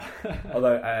stupid.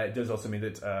 Although it does also mean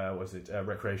that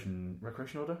reclamation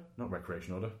order.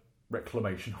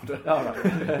 All right.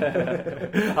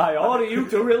 I order you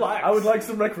to relax. I would like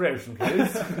some recreation,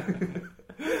 please.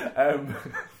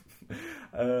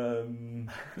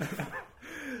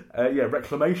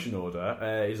 Reclamation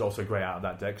Order is also great out of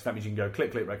that deck, because that means you can go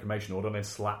click Reclamation Order and then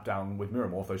slap down with Mirror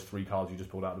Morph those 3 cards you just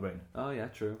pulled out of the bin. Oh yeah,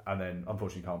 true. And then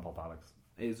unfortunately you can't pop Alex.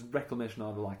 Is Reclamation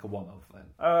Order like a one-off then?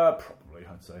 Probably,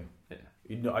 I'd say. Yeah.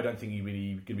 I don't think you're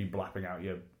really going to be blapping out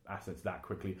your assets that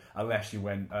quickly unless you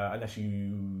went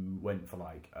for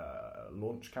like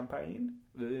launch campaign.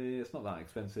 It's not that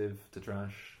expensive to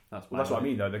trash. That's what I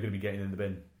mean though. They're going to be getting in the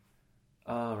bin.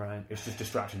 Oh right. It's just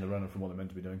distracting the runner from what they're meant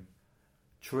to be doing.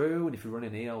 True, and if you're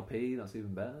running ELP, that's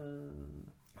even better.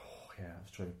 Oh yeah,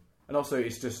 that's true. And also,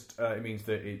 it's just it means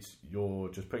that you're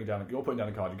putting down a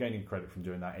card. You're gaining credit from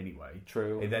doing that anyway.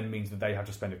 True. It then means that they have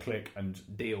to spend a click and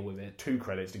deal with it. 2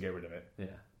 credits to get rid of it. Yeah.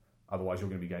 Otherwise, you're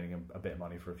going to be gaining a bit of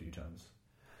money for a few turns.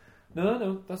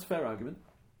 No, that's a fair argument.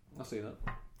 I see that.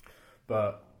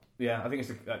 But yeah, I think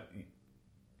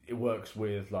it works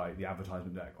with like the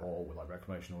advertisement deck or with like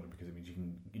Reclamation Order, because it means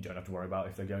you don't have to worry about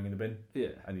if they're going in the bin. Yeah.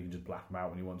 And you can just blast them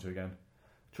out when you want to again.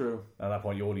 True. At that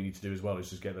point, all you need to do as well is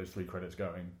just get those 3 credits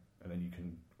going, and then you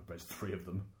can raise 3 of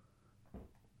them,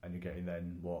 and you're getting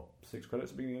then 6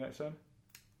 credits at the beginning of next turn.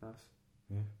 Nice.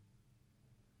 Yeah.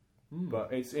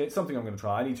 But it's something I'm going to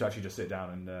try. I need to actually just sit down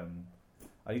and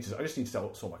I just need to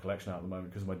sort my collection out at the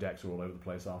moment, because my decks are all over the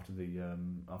place after the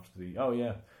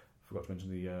forgot to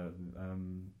mention the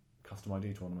custom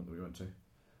ID tournament that we went to.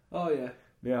 Oh yeah.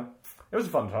 Yeah, it was a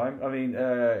fun time. I mean,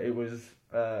 it was.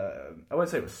 I won't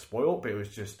say it was spoiled, but it was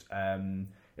just. It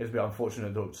was a bit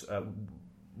unfortunate that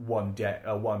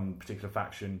one particular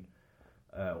faction,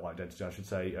 or identity, I should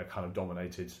say, kind of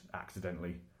dominated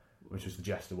accidentally, which was the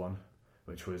Jester one,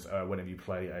 which was whenever you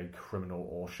play a criminal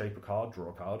or shape a card, draw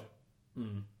a card,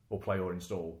 or play or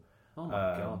install. Oh my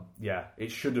god! Yeah,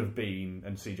 it should have been,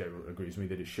 and CJ agrees with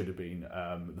me that it should have been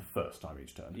the first time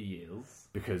each turn. Yes.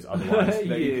 Because otherwise,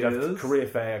 you could have career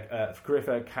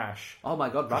fair, cash. Oh my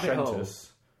god, rabbit hole.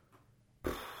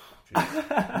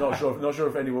 Not sure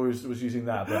if anyone was using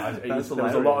that, but there was a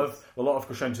lot of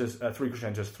Crescentus, 3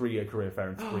 Crescentus, 3 career fair,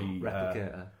 and 3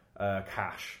 replicator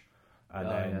cash. And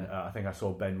then I think I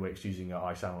saw Ben Wicks using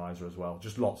Ice Analyzer as well.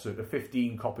 Just lots of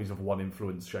 15 copies of one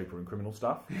Influence, Shaper and Criminal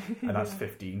stuff. And that's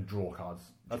 15 draw cards.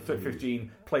 That's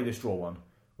 15 play this, draw one,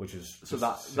 which is... So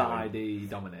that ID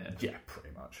dominated? Yeah, pretty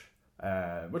much.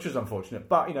 Which is unfortunate.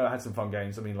 But, I had some fun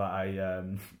games. I mean, like, I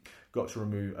got to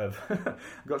remove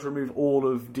all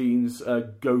of Dean's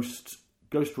Ghost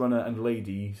Runner and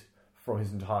Ladies from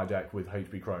his entire deck with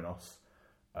HB Kronos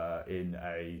in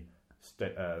a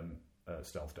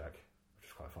stealth deck.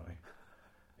 Quite funny.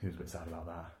 He was a bit sad about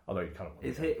that. Although he kind of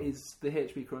is the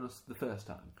HP Kronos the first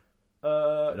time?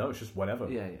 No, it's just whenever.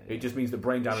 Yeah. It just means that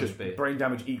brain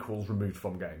damage equals removed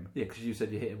from game. Yeah, because you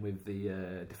said you hit him with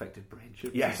the defective brain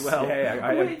chips as well.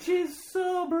 Which is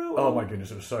so brutal. Oh my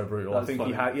goodness, it was so brutal. I think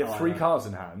funny. he had 3 cards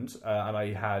in hand, and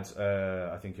I had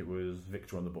I think it was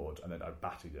Victor on the board, and then I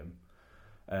batted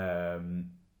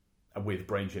him with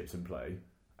brain chips in play.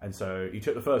 And so he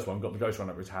took the first one, got the Ghost Run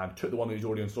out of his hand, took the one that he's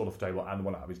already installed off the table and the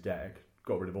one out of his deck,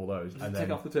 got rid of all those. Did and then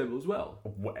take off the table as well?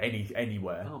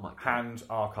 Anywhere. Oh my God. Hand,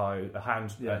 archive,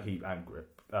 heap and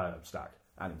grip, stack,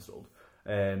 and installed.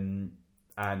 And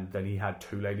then he had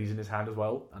 2 ladies in his hand as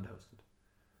well. And hosted.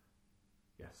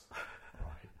 Yes.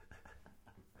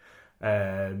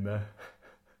 Right.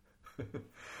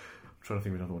 I'm trying to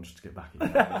think of another one just to get back in.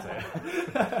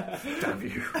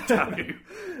 Damn you.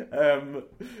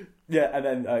 Yeah, and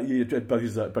then he had both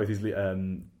his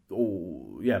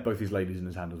ladies in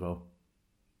his hand as well.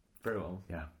 Very well.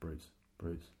 Yeah, brutes.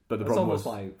 But the it's problem almost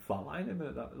was like flatlining,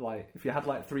 isn't it? Like if you had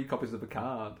like 3 copies of a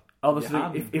card.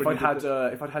 Honestly, if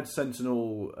I'd had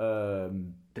Sentinel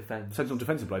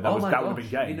defensive blade, that would have been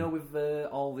game. With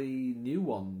all the new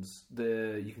ones,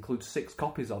 you can include 6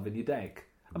 copies of in your deck.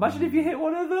 Imagine if you hit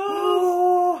one of those.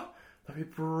 Oh, that'd be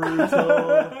brutal.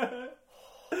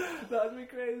 That'd be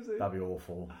crazy. That'd be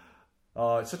awful.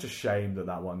 Oh, it's such a shame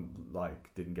that one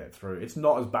didn't get through. It's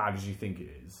not as bad as you think it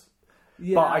is.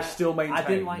 Yeah, but I still maintain. I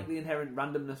didn't like the inherent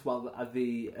randomness. While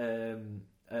the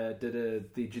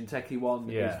Jinteki one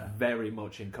is very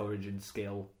much encouraging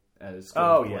skill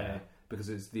play. Because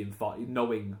it's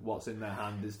knowing what's in their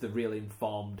hand is the really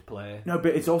informed play. No,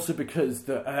 but it's also because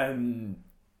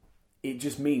it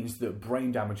just means that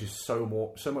brain damage is so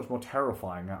much more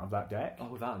terrifying out of that deck. Oh,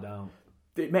 without a doubt.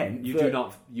 It meant you do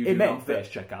not face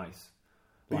check ice.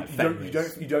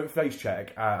 You don't face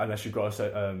check unless you've got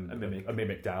a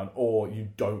mimic down, or you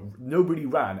don't. Nobody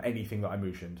ran anything that I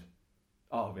motioned.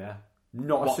 Oh yeah.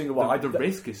 Not a single one. The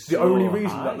risk is the so only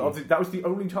reason high. that was the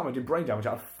only time I did brain damage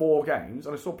out of 4 games,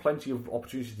 and I saw plenty of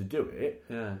opportunities to do it.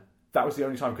 Yeah. That was the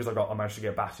only time because I managed to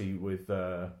get batty with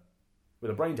a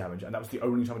brain damage, and that was the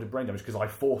only time I did brain damage because I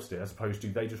forced it, as opposed to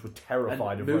they just were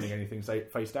terrified of running anything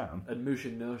face down. And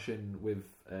Mushin Notion with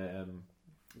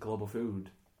Global Food.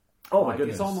 Oh my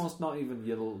goodness! It's almost not even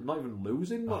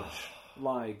losing much.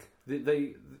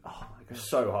 They oh my god,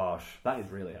 so harsh. That is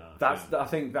really harsh. I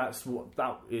think that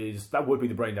would be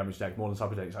the brain damage deck more than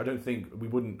Cybernetics. I don't think we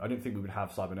would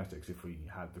have Cybernetics if we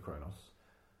had the Kronos.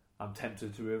 I'm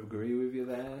tempted to agree with you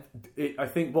there. I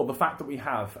think the fact that we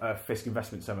have a Fisk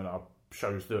Investment Seminar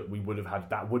shows that we would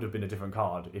have been a different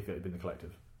card if it had been the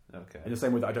Collective. Okay. In the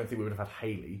same way that I don't think we would have had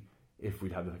Haley if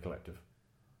we'd had the Collective.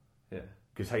 Yeah.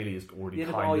 Because Haley is already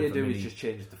kind of all you do is just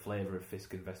change the flavour of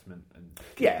Fisk Investment and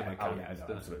the mechanics.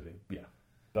 Absolutely. Yeah.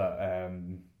 But I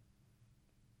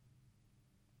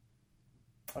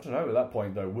don't know. At that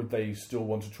point, though, would they still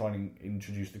want to try and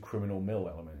introduce the criminal mill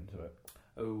element into it?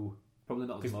 Oh, probably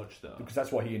not as much though. Because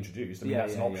that's what he introduced. I mean,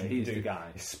 that's an option he's you can do, the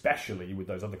guy. especially with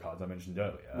those other cards I mentioned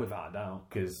earlier. Without a doubt,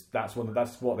 because that's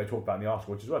what they talk about in the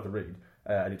article, which is worth a read.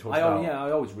 And it talks I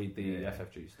always read the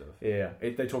FFG stuff. Yeah,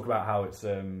 they talk about how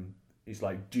it's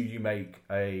like, do you make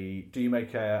an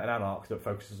Anarch that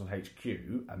focuses on HQ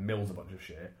and mills a bunch of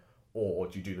shit, or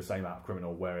do you do the same out of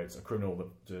criminal where it's a criminal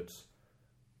that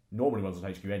normally runs on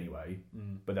HQ anyway,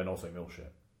 but then also mill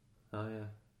shit. Oh yeah.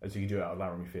 And so you can do it out of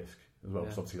Laramie Fisk as well,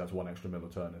 because obviously that's 1 extra mill a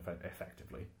turn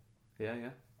effectively.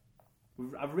 Yeah.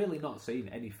 I've really not seen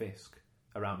any Fisk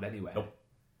around anywhere. Nope.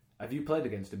 Have you played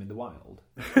against him in the wild?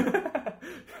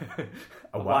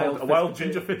 a wild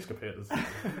Ginger Fisk appears.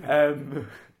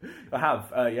 I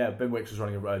have. Ben Wicks was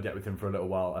running a deck with him for a little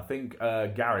while. I think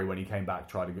Gary, when he came back,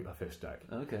 tried a Fisk deck.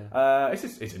 Okay.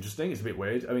 It's interesting. It's a bit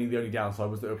weird. I mean, the only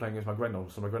downside was that they were playing against my Grendel,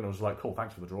 so my Grendel was like, "Cool,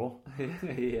 thanks for the draw."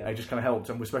 Yeah. It just kind of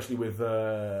helped, and especially with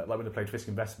when they played Fisk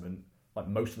Investment, like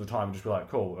most of the time, just be like,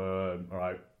 "Cool, all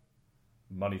right."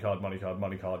 Money card,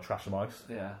 trash some ice.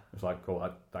 Yeah. It's like, cool,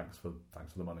 thanks for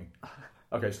the money.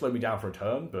 Okay, it slowed me down for a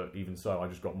turn, but even so, I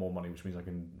just got more money, which means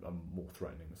I'm more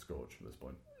threatening the Scorch at this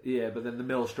point. Yeah, but then the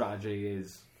mill strategy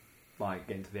is like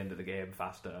getting to the end of the game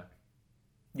faster.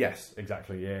 Yes,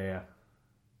 exactly, yeah.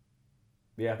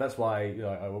 Yeah, that's why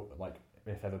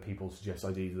if ever people suggest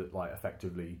ideas that like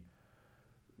effectively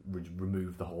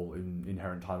remove the whole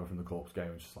inherent timer from the corpse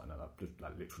game, it's just like no,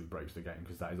 that literally breaks the game,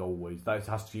 because that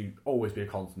has to always be a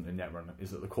constant in Netrun, is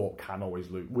that the corp can always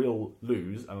will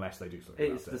lose unless they do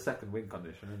something. It's the second win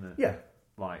condition, isn't it? Yeah,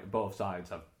 like both sides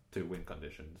have 2 win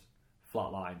conditions: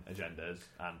 flatline agendas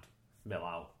and mill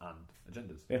out and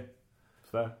agendas. Yeah, it's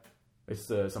fair. It's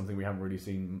something we haven't really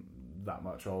seen that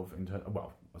much of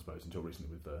I suppose until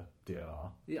recently with the DLR.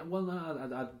 Yeah, well,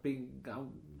 I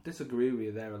disagree with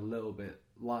you there a little bit.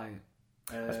 Like,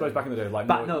 I suppose back in the day, like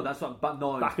that's what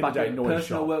noise. Back in the day, Noise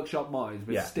Personal Shop. Workshop Noise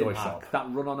with Noise StimHack. Shop.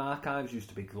 That run on archives used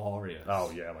to be glorious.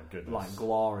 Oh yeah, my goodness, like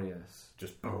glorious.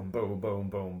 Just boom, boom, boom,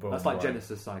 boom, boom. That's like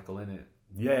Genesis Cycle, isn't it?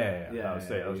 Yeah, that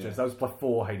was it. That was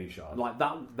before Hades Shard. Like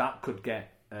that could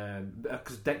get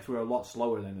because decks were a lot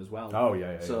slower then as well. Oh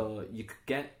yeah. So you could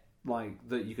get like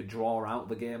that. You could draw out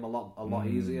the game a lot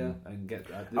easier and get.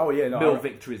 Mill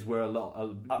victories were a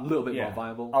little bit more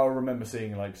viable. I remember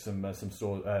seeing like some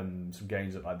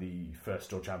games at like the first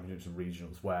store championships and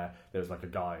regionals where there was like a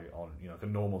guy on like a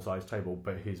normal sized table,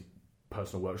 but his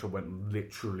personal workshop went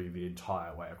literally the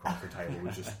entire way across the table. It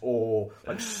was just all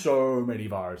like so many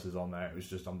viruses on there. It was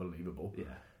just unbelievable. Yeah,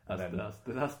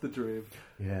 that's the dream.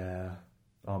 Yeah.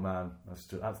 Oh man,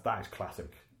 that is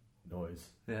classic Noise.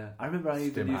 Yeah, I remember I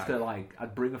even used to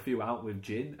I'd bring a few out with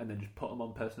Jin and then just put them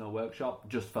on Personal Workshop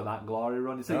just for that glory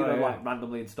run. So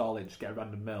randomly install it, just get a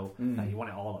random mill. No, you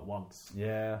want it all at once.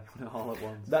 Yeah, you want it all at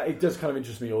once. That it does kind of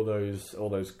interest me. All those.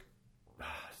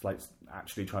 It's like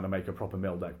actually trying to make a proper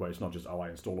mill deck where it's not just I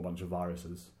install a bunch of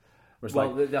viruses. I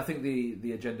think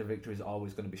the agenda victory is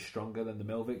always going to be stronger than the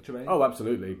mill victory. Oh,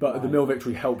 absolutely. But the mill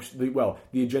victory helps. The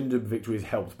agenda victory is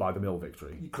helped by the mill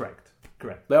victory. Correct.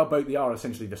 They are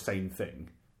essentially the same thing.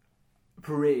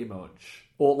 Pretty much.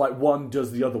 Or like one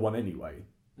does the other one anyway.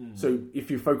 So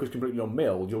if you focus completely on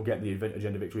mill, you'll get the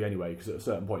agenda victory anyway, because at a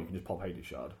certain point you can just pop Hades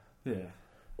Shard. Yeah.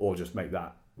 Or just make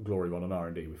that glory one on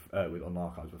R&D on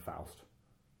Archives with Faust.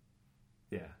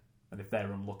 Yeah. And if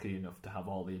they're unlucky enough to have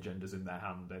all the agendas in their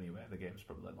hand anyway, the game's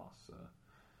probably lost. So.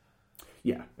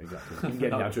 Yeah, exactly. You can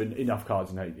get down to enough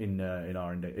cards in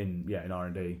R&D. In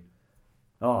R&D.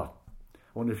 Oh, I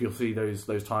wonder if you'll see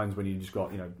those times when you just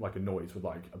got like a Noise with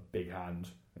like a big hand.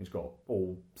 And he's got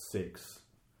all 6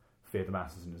 Fear the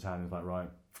Masses in his hand. He's like, right,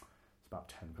 it's about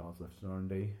 10 cards left in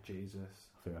R&D. Jesus,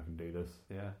 I think I can do this.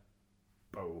 Yeah.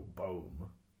 Boom.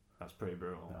 That's pretty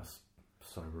brutal. That's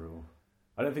so brutal.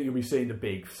 I don't think you'll be seeing the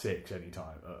big 6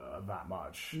 anytime that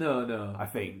much. No. I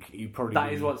think you probably.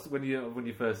 That is what's when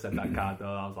you first said that card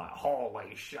though. I was like,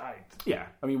 holy shit. Yeah,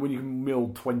 I mean when you can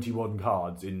mill 21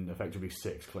 cards in effectively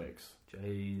 6 clicks.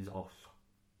 Jesus.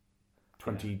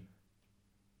 22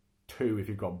 if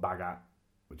you've got Bagat,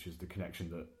 which is the connection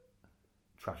that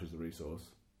trashes the resource.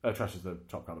 Trashes the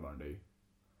top card of R&D.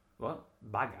 What?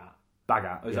 Bagat.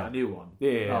 Bagat. Oh, is that a new one?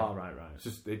 Yeah. Oh, right.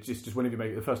 It's just whenever you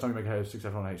make the first time you make a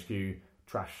 6F on HQ,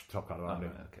 trash top card of R&D.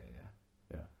 Right, okay,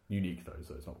 yeah. Unique though,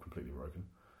 so it's not completely broken.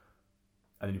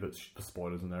 And then you put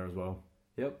spoilers in there as well.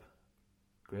 Yep.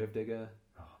 Gravedigger.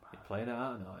 Oh man. You're playing it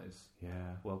out of Noise.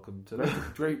 Yeah. Welcome to the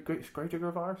Gravedigger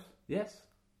a virus? Yes.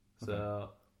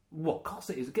 So what course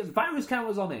it is? It gets virus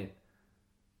counters on it.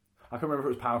 I can't remember if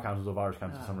it was power counters or virus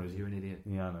counters for some reason. You're an idiot.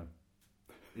 Yeah, I know.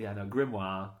 Yeah, no,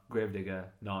 Grimoire, Gravedigger,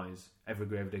 Noise. Every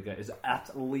Gravedigger is at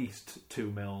least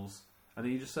 2 mils. And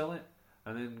then you just sell it,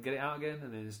 and then get it out again,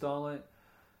 and then install it.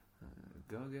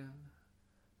 Go again.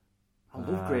 I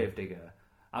love Gravedigger.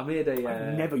 I made a...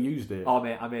 I've never used it. Oh,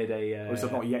 mate, I made a... I've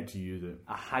not yet to use it.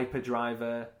 A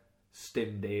hyperdriver,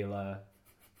 stim dealer,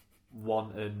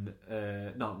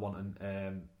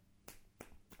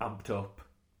 amped up,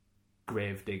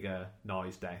 Gravedigger,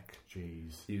 Noise deck.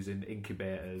 Jeez. Using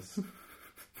incubators...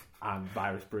 and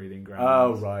virus breeding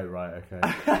grounds. Oh, right, okay.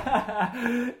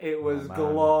 It was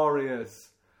glorious.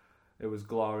 It was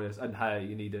glorious. And hey,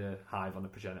 you need a hive on a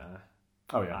progenitor.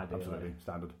 Oh, yeah, absolutely.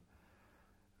 Standard.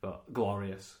 But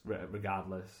glorious,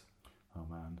 regardless. Oh,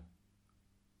 man.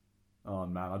 I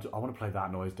want to play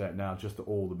that Noise deck now, just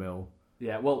all the mill.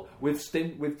 Yeah, well, with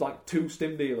like 2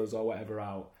 stim dealers or whatever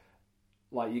out,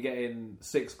 like you get in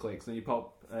 6 clicks, and you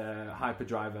pop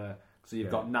hyperdriver, so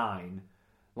you've got 9.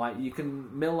 Like you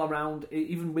can mill around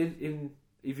even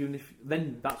if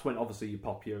then that's when obviously you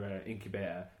pop your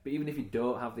incubator. But even if you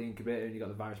don't have the incubator and you got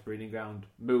the virus breeding ground,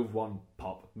 move 1,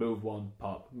 pop, move 1,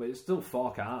 pop. But it's still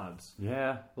 4 cards.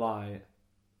 Yeah. Like,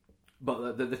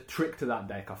 but the trick to that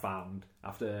deck I found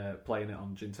after playing it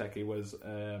on Jinteki was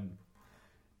we're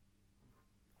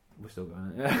still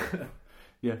going.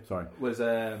 Yeah. Sorry. Was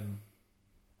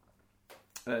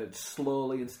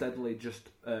slowly and steadily just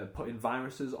putting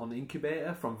viruses on the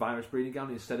incubator from virus breeding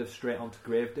ground instead of straight onto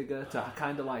Gravedigger to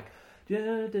kind of like,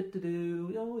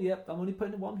 oh, yep, I'm only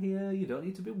putting one here. You don't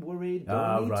need to be worried.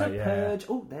 Don't need to purge.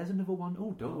 Oh, there's another one.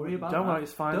 Oh, don't worry about that. Don't worry,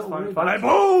 it's fine, it's fine.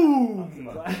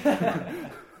 Boom!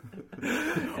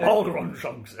 Alderaan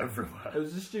chunks everywhere. It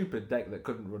was a stupid deck that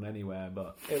couldn't run anywhere,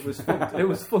 but it was fun. It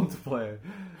was fun to play.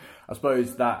 I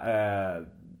suppose that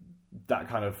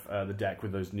kind of the deck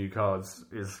with those new cards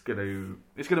is gonna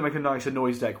make a nicer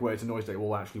noise deck where it's a noise deck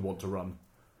we'll actually want to run,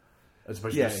 as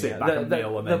opposed to just sit back and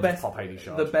mill and then just pop 80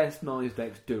 shots. The best noise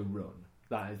decks do run.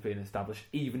 That has been established,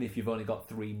 even if you've only got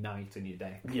 3 Knight in your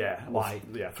deck. Yeah,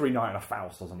 3 Knight and a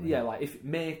Faust or something. Yeah, like if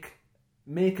make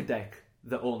a deck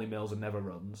that only mills and never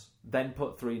runs, then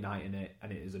put 3 Knight in it,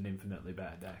 and it is an infinitely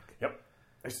better deck. Yep.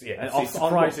 It's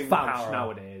surprising Faust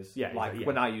nowadays. Yeah,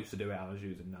 when I used to do it, I was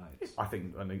using Knights. I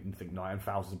think Knight and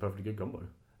Faust is a perfectly good combo.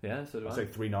 Yeah, so do I'd say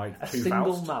 3 Knight, 2 Faust. A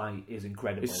single Knight is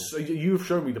incredible. You've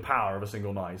shown me the power of a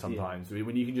single Knight sometimes.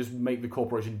 When you can just make the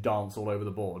corporation dance all over the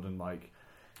board and like...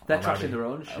 They're trashing their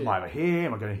own shit. Am I over here?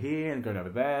 Am I going here? And going over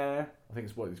there? I think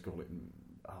it's what it's called. I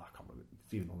can't remember.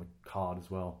 It's even on the card as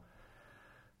well.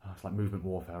 It's like movement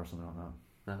warfare or something like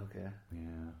that. Okay.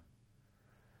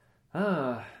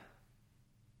 Yeah.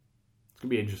 It's gonna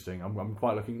be interesting. I'm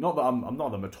quite looking. Not that I'm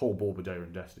not a tall Borbadea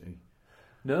in Destiny.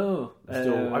 No.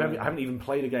 Still, I haven't even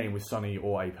played a game with Sunny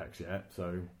or Apex yet.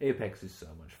 So Apex is so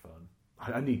much fun.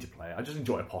 I need to play it. I just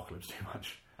enjoy Apocalypse too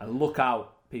much. And look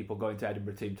out, people going to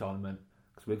Edinburgh Team Tournament,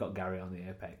 because we've got Gary on the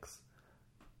Apex.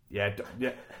 Yeah.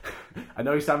 I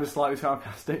know he sounded slightly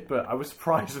sarcastic, but I was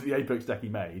surprised at the Apex deck he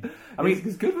made. I mean,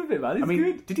 it's good with him, man.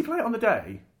 Good. Did he play it on the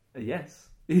day? Yes.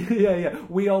 Yeah.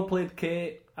 We all played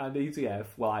Kate and ETF.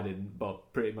 Well, I didn't,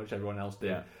 but pretty much everyone else did.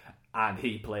 Yeah. And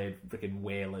he played freaking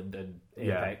Wayland and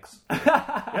Apex.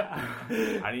 Yeah.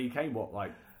 And he came,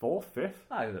 like 4th, 5th?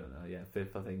 I don't know,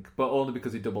 5th, I think. But only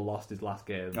because he double lost his last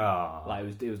game. Oh,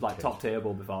 like it was like top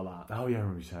table before that. Oh, yeah, I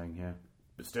remember you saying, yeah.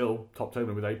 But still, top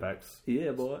table with Apex.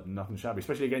 Yeah, boy. Nothing shabby.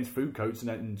 Especially against Food Coats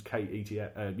and Kate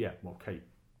ETF. Kate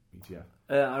ETF.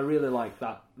 I really like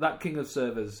that. That King of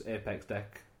Servers Apex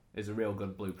deck is a real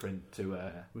good blueprint to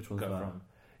Which one's go that? from.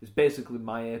 It's basically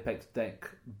my Apex deck,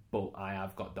 but I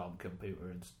have got Dom Computer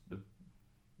and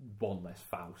one less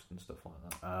Faust and stuff like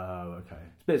that. Oh, okay.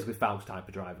 It's basically Faust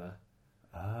Hyperdriver.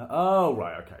 Oh,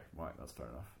 right, okay. Right, that's fair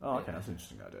enough. Oh, okay, that's an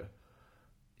interesting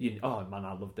idea. Oh, man,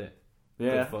 I loved it.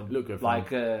 Yeah, good fun. Look good fun.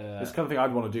 Like, it's the kind of thing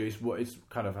I'd want to do. It's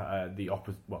kind of the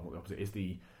opposite. Well, not the opposite. Is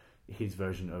his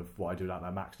version of what I do out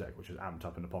that Max deck, which is amped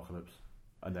up in Apocalypse,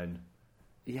 and then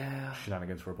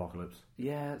shenanigans for Apocalypse.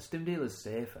 Yeah, Stim Dealer's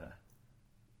safer.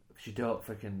 Because you don't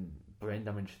freaking brain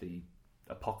damage the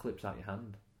Apocalypse out your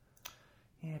hand.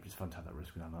 Yeah, but it's fun to have that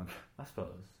risk without luck. I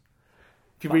suppose.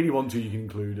 If you really want to, you can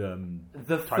include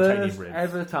the titanium first ribs.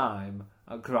 ever time.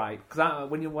 Right, because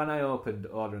when I opened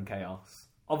Order and Chaos,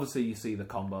 obviously you see the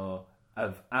combo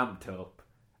of amped up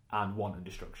and wanton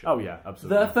destruction. Oh yeah,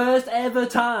 absolutely. The first ever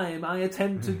time I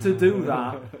attempted to do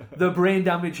that, the brain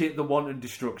damage hit the wanton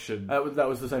destruction. That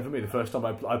was the same for me. The first time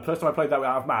I played that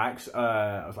out of Max,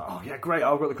 I was like, oh yeah, great,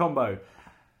 I've got the combo.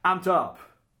 Amped up.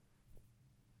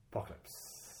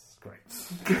 Apocalypse. Great.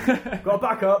 Got a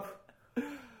backup.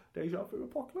 Deja vu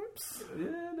Apocalypse.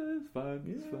 Yeah, no, it's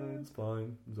fine. It's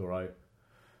fine. It's alright.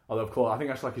 Although, of course, I think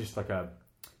that's like it's just like a,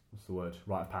 what's the word?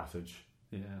 Rite of passage.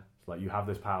 Yeah. It's like you have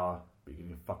this power, but you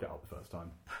can fuck it up the first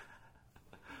time.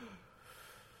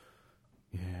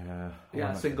 Yeah,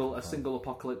 a single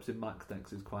Apocalypse in Max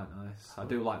decks is quite nice. I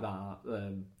do like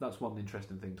that. That's one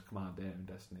interesting thing to come out of Data in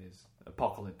Destiny is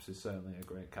Apocalypse is certainly a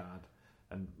great card.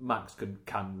 And Max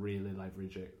can really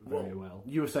leverage it very well.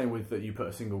 You were saying with that you put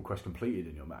a single quest completed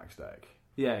in your Max deck.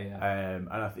 Yeah. And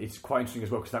it's quite interesting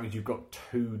as well because that means you've got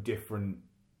two different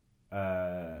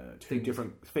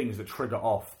things that trigger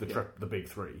off the big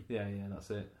three. Yeah,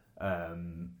 that's it.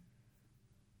 And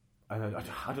I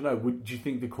don't know. Do you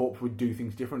think the Corp would do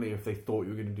things differently if they thought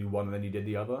you were going to do one and then you did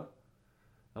the other?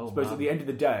 I suppose at the end of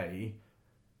the day,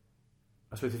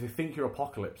 I suppose if they think you're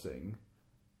apocalypsing,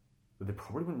 they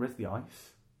probably wouldn't res the ice.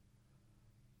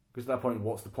 Because at that point,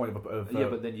 what's the point of yeah,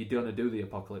 but then you're going to do the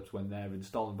apocalypse when they're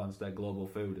installing advanced their global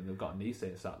food and they've got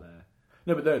Nisei sat there.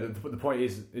 No, but the point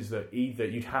is that either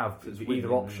you'd have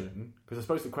either option. Because I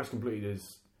suppose the quest completed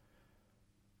is...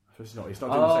 It's not doing the same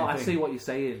thing. I see what you're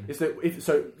saying. It's that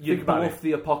You think about bluff it.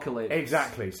 the apocalypse.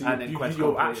 Exactly. So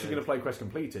you're actually going to play Quest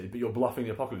Completed, but you're bluffing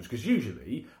the apocalypse because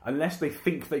usually, unless they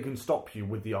think they can stop you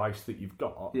with the ice that you've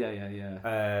got,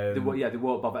 they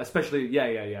won't bother. Especially,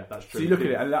 that's true. So you look at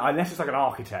it, unless it's like an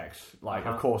architect,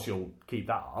 of course you'll keep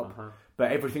that up.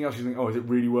 But everything else, you think, is it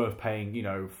really worth paying?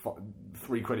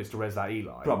 3 credits to res that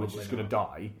Eli, which is going to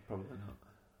die. Probably not.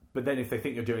 But then if they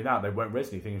think you're doing that, they won't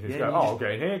res anything. Just go,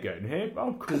 get in here.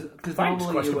 Oh, cool. Because thanks,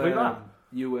 normally Quest Complete that.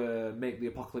 You make the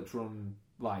apocalypse run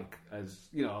as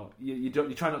you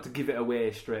try not to give it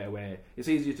away straight away. It's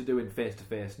easier to do in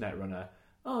face-to-face Netrunner.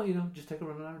 Just take a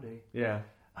run around here. Yeah.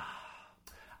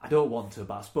 I don't want to,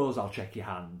 but I suppose I'll check your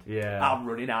hand. Yeah. I'm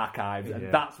running archives,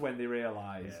 and that's when they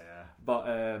realise. Yeah.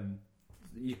 But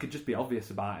you could just be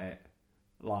obvious about it.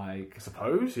 I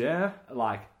suppose, yeah.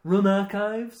 Run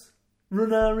archives.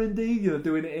 Run R&D,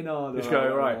 doing it in order. Just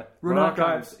go, right. Run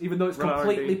archives, even though it's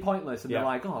completely R&D. Pointless. And they're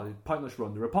like, pointless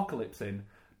run, the apocalypse in.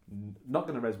 Not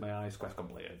going to res my eyes, Quest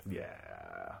Completed.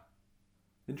 Yeah.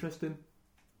 Interesting.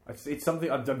 It's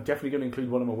something, I'm definitely going to include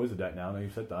one on my Wizard deck now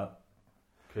you've said that.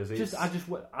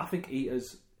 I think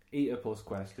Eater plus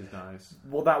Quest is nice.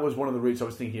 Well, that was one of the routes I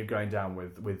was thinking of going down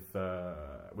with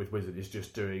Wizard, is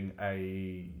just doing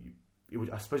I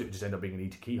suppose it would just end up being an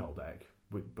Eater Keyhole deck.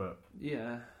 But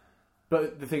yeah.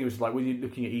 But the thing was, when you're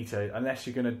looking at Eater, unless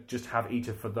you're going to just have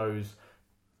Eater for those...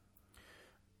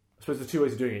 I suppose there's 2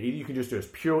 ways of doing it. Either you can just do it as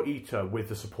pure Eater with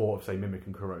the support of, say, Mimic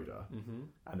and Corroder,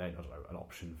 and then, an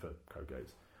option for Code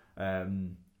Gates. I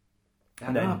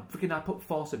put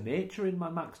Force of Nature in my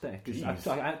max deck. I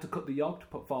had to cut the Yogg to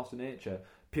put Force of Nature,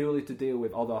 purely to deal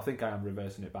with, although I think I am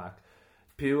reversing it back,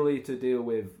 purely to deal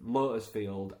with Lotus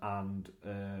Field and...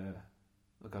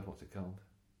 what's it called?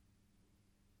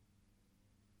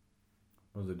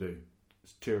 What does it do?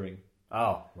 It's Turing.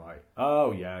 Oh, right.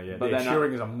 Oh, yeah. But then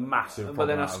Turing is a massive problem. But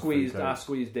then I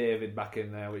squeezed David back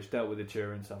in there, which dealt with the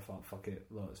Turing, so I thought, fuck it,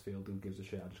 Lotus Field, who gives a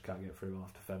shit, I just can't get through, I'll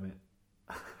have to fem it.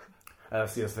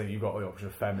 That's the other thing, you've got the option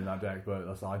of fem in that deck, but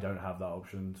I don't have that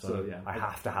option, so I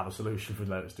have to have a solution for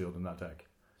Lotus Field in that deck.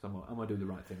 So I'm going to do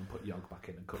the right thing and put Yogg back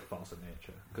in and cut Force of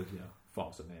Nature, because,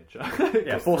 Force of Nature.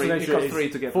 Yeah, Force of Nature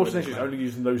is only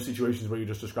used in those situations where you're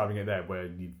just describing it there, where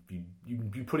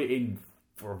you put it in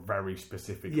for a very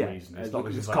specific reason. It's not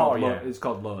it's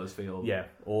called Lotus Field. Yeah,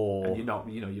 or and you've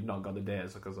not got the data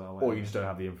because or you just don't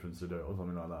have the influence to do it or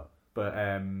something like that. But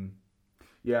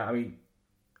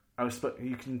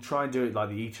you can try and do it like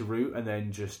the Eater route, and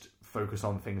then just focus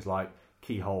on things like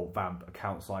Keyhole, Vamp,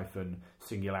 Account Siphon,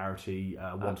 Singularity,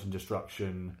 Wanton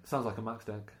Destruction. Sounds like a max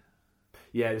deck.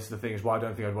 Yeah, this is the thing, is why I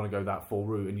don't think I'd want to go that full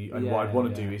route. And what I'd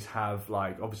want to do is have,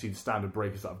 obviously the standard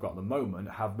breakers that I've got at the moment,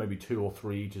 have maybe 2 or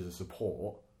 3 each as a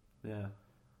support. Yeah.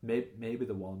 Maybe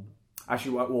the one.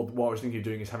 Actually, what I was thinking of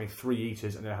doing is having 3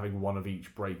 Eaters and then having 1 of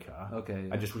each breaker. Okay.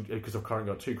 Yeah. And just, because I've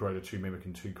currently got 2 Corroder, 2 Mimic,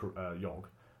 and 2 Yogg,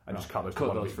 and just cut those to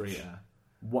 1 of each. 3,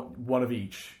 One of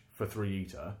each for 3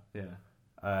 Eater. Yeah.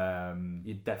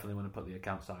 You definitely want to put the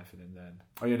Account Siphon in then.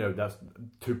 Oh, that's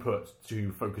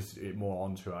to focus it more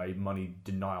onto a money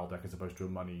denial deck as opposed to a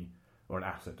money or an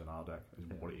asset denial deck is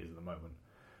what it is at the moment.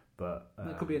 But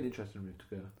that could be an interesting route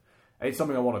to go. It's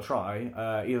something I want to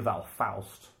try. Either that or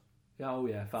Faust. Oh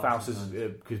yeah, Faust is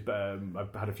because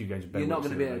I've had a few games. You're not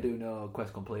going to be able to do no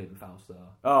Quest Complete in Faust though.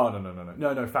 Oh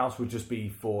no. Faust would just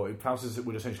be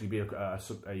would essentially be a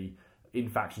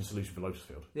in-faction solution for Lotus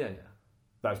Field. Yeah.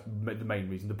 That's the main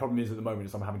reason. The problem is at the moment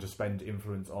is I'm having to spend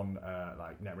influence on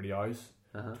Netrunner Eyes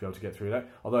to be able to get through that.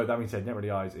 Although that being said,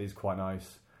 Netrunner Eyes is quite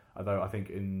nice. Although I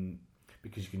think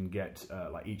because you can get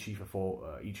Ichi for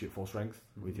 4 Ichi at 4 strength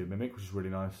with your Mimic, which is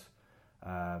really nice.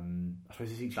 I suppose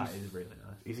that is really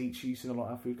nice. Is Ichi in a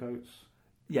lot of food coats?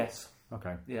 Yes.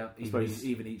 Okay. Yeah.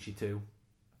 Even Ichi 2.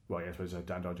 Well, yeah, I suppose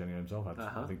Dan Dargenian himself had.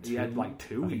 I think 2. He had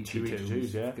 2 Ichi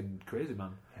 2s. Yeah. Fucking crazy,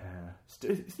 man. Yeah.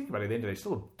 Think about it. At the end of the day, it's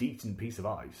still a decent piece of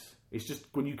ice. It's just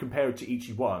when you compare it to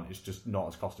Ichi 1, it's just not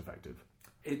as cost effective.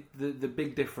 The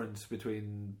big difference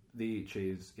between the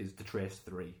Ichis is the Trace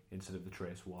 3 instead of the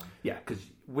Trace 1. Yeah. Because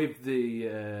with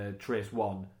the Trace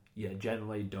 1, you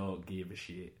generally don't give a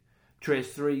shit.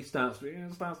 Trace 3 starts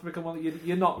to become...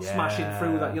 You're not smashing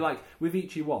through that. You're like, with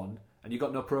Ichi 1, and you've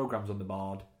got no programs on the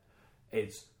board,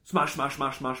 it's smash,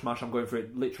 I'm going for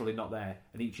it, literally not there.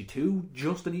 An Ichi 2,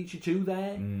 just an Ichi 2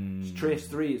 there. It's Trace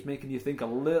 3, it's making you think a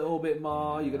little bit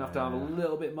more. You're going to have a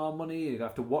little bit more money. You're going to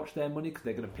have to watch their money because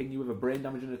they're going to ping you with a brain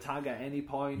damaging attack at any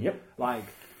point. Yep.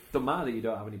 Don't matter that you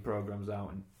don't have any programs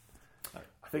out. And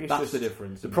I think that's the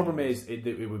difference. The problem is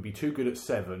it would be too good at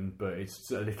 7, but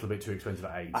it's a little bit too expensive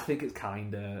at 8. I think it's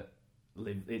kind of...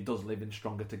 live in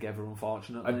Stronger Together,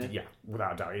 unfortunately. Yeah,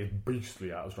 without a doubt, it's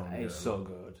beastly out of Stronger Together. It's so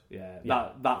good. Yeah.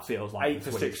 That feels like 8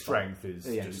 for 6 strength is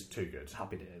just too good.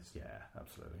 Happy days. Yeah,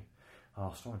 absolutely.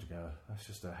 Oh, Stronger Together. That's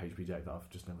just a HP deck that I've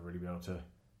just never really been able to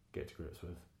get to grips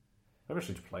with. I wish I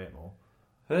should play it more.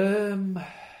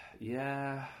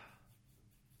 Yeah.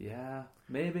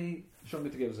 Maybe Stronger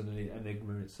Together's an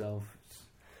enigma itself.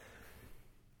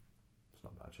 It's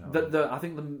not bad, I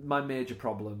think my major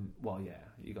problem. Well, yeah,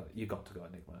 you got to go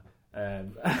enigma.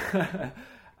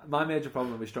 My major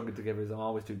problem with Stronger Together is I'm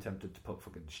always too tempted to put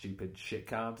fucking stupid shit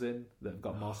cards in that have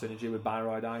got more synergy with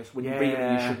Bioroid Ice. When you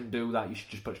shouldn't do that. You should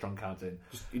just put strong cards in.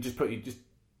 You just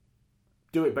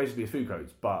do it basically as food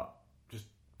codes, but just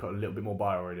put a little bit more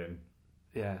Bioroid in.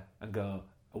 Yeah, and go.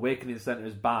 Awakening Center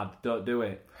is bad. Don't do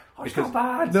it. Oh, it's not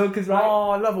bad. No, because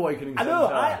I love Awakening Center.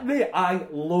 I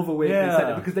love Awakening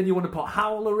Center because then you want to put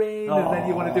Howler in, and then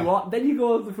you want to do what? Then you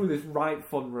go through this right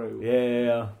fun route.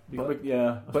 Yeah. But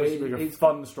it's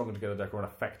fun Stronger Together deck or an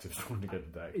effective Stronger Together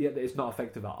deck. Yeah, it's not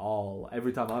effective at all.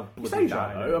 Every time I've bloody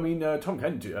died. I mean, Tom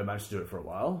Kent managed to do it for a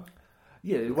while.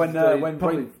 Yeah, when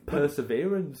probably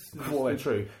perseverance. Well,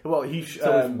 true. Well, he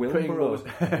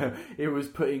was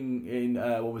putting in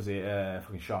what was it?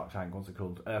 Fucking Shark Tank. What's it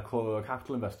called?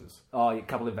 Capital Investors. Oh, yeah,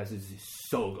 Capital Investors is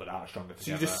so good at Stronger Together.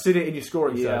 So you just sit it in your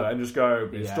scoring server and just go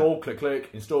install, click,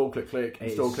 install, click,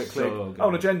 install, click. So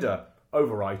an agenda.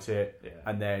 Overwrite it,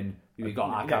 and then you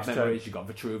got Archive Memories, you got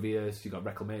Vitruvius, you got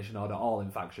Reclamation Order, all in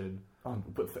faction. Oh,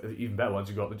 but even better ones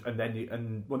you got, and then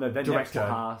Direct next to turn.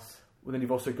 Pass. Well, then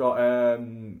you've also got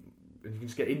you can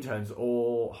just get interns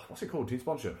or what's it called? Team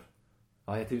sponsorship.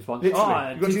 Oh yeah, team sponsorship.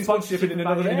 Literally, you've got team sponsorship in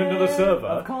another server.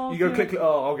 Of course, you go click.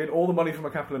 Oh, I'll get all the money from my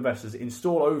Capital Investors.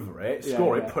 Install over it,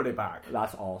 score it, put it back.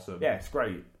 That's awesome. Yeah, it's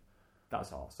great.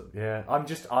 That's awesome. Yeah,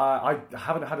 I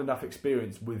haven't had enough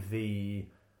experience with the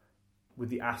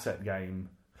asset game.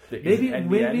 Maybe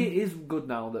it is good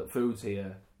now that Food's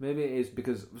here. Maybe it is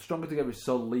because Stronger Together is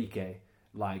so leaky.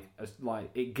 Like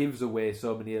it gives away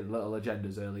so many little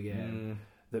agendas early game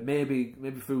that maybe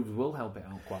Foods will help it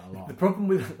out quite a lot. I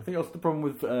think that's the problem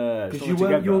with because you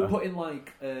were putting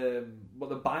like the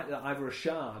bite either a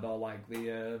shard or like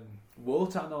the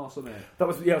Wotan or something. That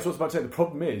was that's what I was about to say. The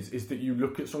problem is that you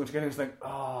look at Stronger Together and think,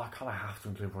 I kind of have to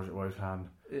include Project Wotan.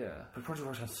 Yeah, but Project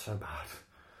Wotan's so bad.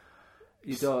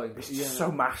 You don't. It's just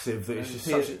so massive that it's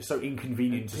just so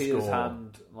inconvenient to Tears score.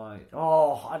 Hand, like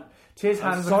Tears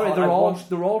Hand. Sorry,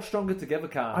 they're all Stronger Together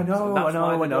cards. I know.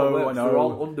 They're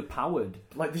all underpowered.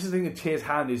 Like this is the thing that Tears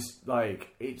Hand is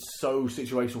like. It's so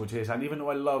situational with Tears Hand. Even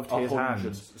though I love Tears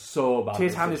Hand, so bad.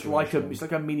 Tears Hand is like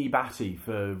a mini Batty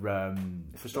for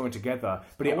Stronger Together.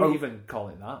 But I wouldn't even call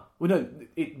it that. Well, no,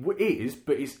 it is,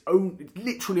 but it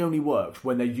literally only works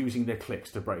when they're using their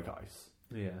clicks to break ice.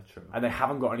 Yeah, true. And they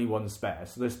haven't got any one spare,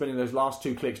 so they're spending those last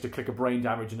 2 clicks to click a brain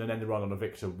damage and then end the run on a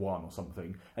Victor 1 or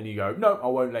something. And you go, no, I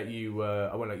won't let you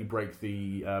break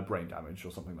the brain damage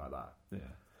or something like that. Yeah.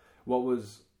 What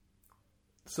was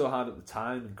so hard at the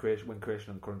time when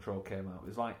Creation and Control came out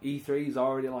was like E3 is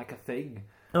already like a thing.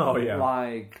 Oh yeah.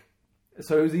 Like,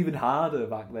 so it was even harder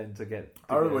back then to get.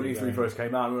 I remember when E3 first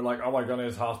came out, and we were like, oh my god,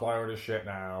 it's House Bio this shit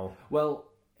now. Well.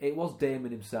 It was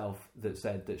Damon himself that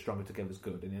said that Stronger Together's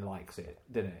good and he likes it,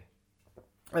 didn't he?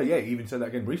 Oh yeah, he even said that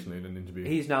again recently in an interview.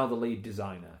 He's now the lead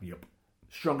designer. Yep.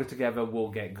 Stronger Together will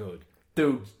get good.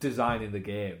 Dude's designing the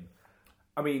game.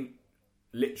 I mean,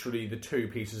 literally the 2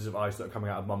 pieces of ice that are coming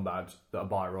out of Mumbad that are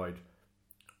Bioroid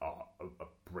are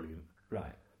brilliant.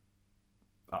 Right.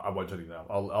 I won't tell you now.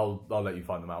 I'll let you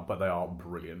find them out, but they are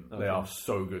brilliant. Okay. They are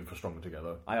so good for Stronger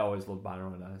Together. I always loved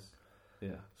Bioroid Ice.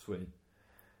 Yeah, sweet.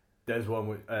 There's one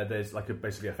with there's like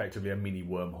basically effectively a mini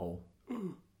wormhole.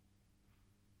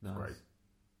 Nice. Great.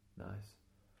 Nice.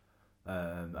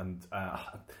 And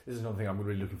this is another thing I'm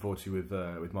really looking forward to with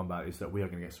Mumbad is that we are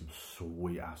going to get some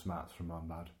sweet ass mats from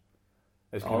Mumbad.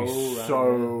 There's going to be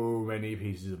so many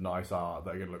pieces of nice art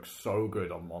that are going to look so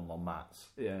good on mats.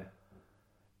 Yeah.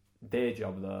 Day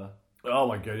Job though. Oh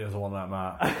my goodness, I want that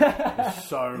mat. It's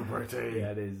so pretty.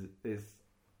 Yeah, it is.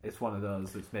 It's one of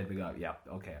those that's made me go, yeah,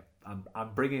 okay. I'm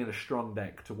bringing in a strong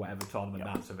deck to whatever tournament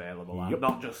that's available. Yep.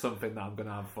 Not just something that I'm going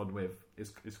to have fun with.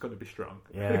 It's going to be strong.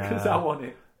 Yeah. Because I want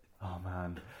it. Oh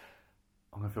man,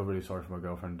 I'm going to feel really sorry for my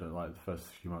girlfriend at like the first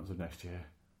few months of next year.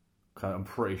 I'm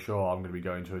pretty sure I'm going to be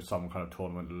going to some kind of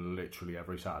tournament literally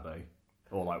every Saturday,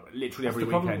 or like literally every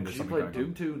weekend. Because you play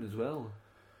Doomtoon as well.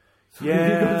 So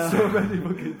yeah, you've got so many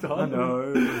fucking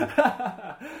tournaments. I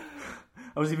know.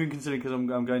 I was even considering because I'm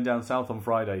going down south on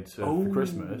Friday for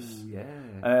Christmas.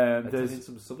 Yeah, there's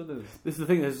some southerners. This is the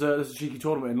thing. There's a cheeky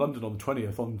tournament in London on the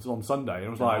 20th on Sunday, and I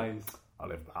was like, I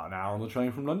live about an hour on the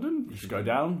train from London. You should go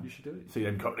down. You should do it. See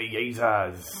them Cockney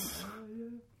geezers.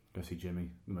 Go see Jimmy,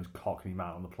 the most Cockney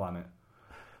man on the planet.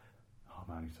 Oh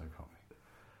man, he's so Cockney.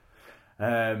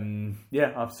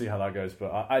 Yeah, I'll have to see how that goes.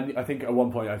 But I think at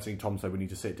one point I think Tom said we need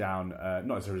to sit down, not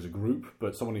necessarily as a group,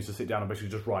 but someone needs to sit down and basically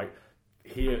just write,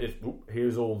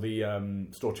 here's all the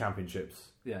store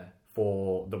championships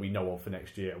that we know of for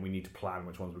next year, and we need to plan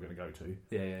which ones we're going to go to.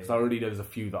 Yeah. So I already know there's a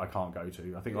few that I can't go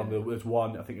to. I think there's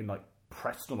one, I think in like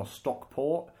Preston or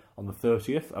Stockport on the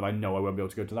 30th, and I know I won't be able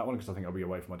to go to that one because I think I'll be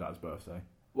away for my dad's birthday.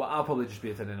 Well, I'll probably just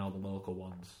be attending all the local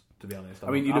ones, to be honest.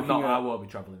 I mean, I won't be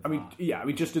travelling far. I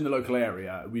mean, just in the local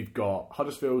area, we've got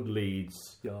Huddersfield,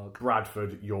 Leeds, York.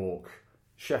 Bradford, York,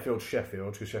 Sheffield,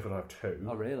 because Sheffield have 2.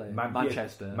 Oh, really?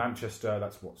 Manchester. Yeah, Manchester,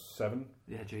 that's what, 7?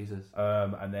 Yeah, Jesus.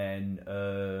 And then,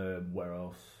 where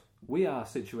else? We are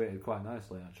situated quite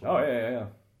nicely, actually. Oh, yeah.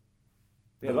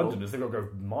 Yeah, Londoners, they've got to go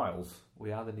miles.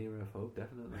 We are the nearer folk,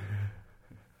 definitely.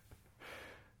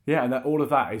 Yeah, and all of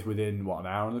that is within, an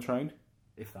hour on the train?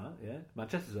 If that, yeah.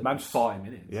 Manchester's only 40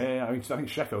 minutes. Yeah, I think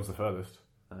Sheffield's the furthest.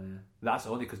 Oh, yeah. That's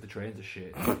only because the trains are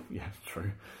shit. Yeah,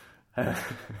 true. I'm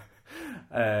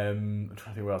trying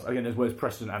to think what else. Again, there's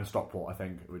Preston and Stockport, I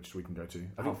think, which we can go to.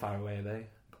 How far away are they?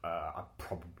 I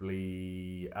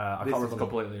probably... I can't remember. This is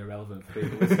completely irrelevant for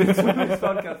people listening to this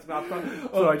podcast.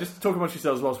 Sorry, just talk amongst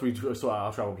yourselves whilst we sort out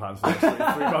our travel plans for the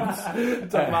next 3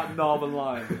 months. Talk about Northern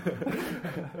Line.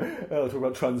 Talk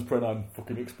about Transpennine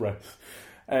fucking Express.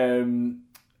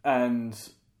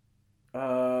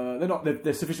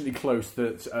 They're sufficiently close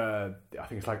that I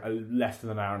think it's like less than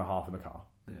an hour and a half in the car.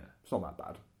 Yeah, it's not that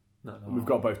bad. No. We've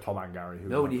got both Tom and Gary.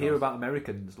 When you hear about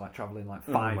Americans like traveling like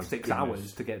 5-6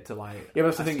 hours to get to like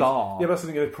that's the thing. Star. Yeah, that's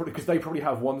the thing. Because they probably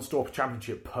have one store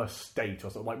championship per state,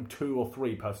 or something like 2 or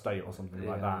 3 per state, or something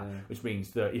like that. Yeah. Which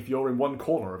means that if you're in one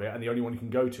corner of it and the only one you can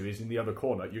go to is in the other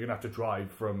corner, you're gonna have to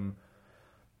drive from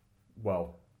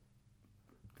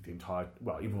the entire,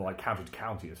 even like county to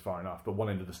county is far enough, but one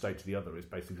end of the state to the other is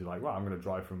basically like, I'm going to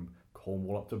drive from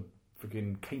Cornwall up to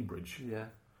freaking Cambridge. Yeah.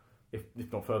 If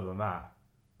not further than that.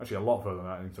 Actually, a lot further than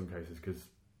that in some cases, because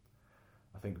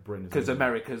I think Britain is... Because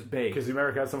America's big. Because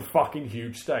America has some fucking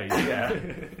huge states, yeah.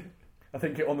 I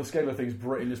think on the scale of things,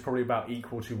 Britain is probably about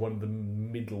equal to one of the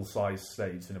middle-sized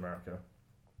states in America,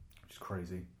 which is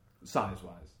crazy.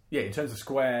 Size-wise? Yeah, in terms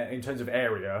of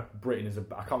area, Britain is... I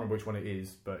can't remember which one it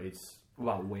is, but it's...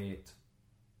 Well, weight.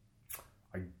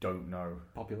 I don't know.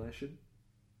 Population?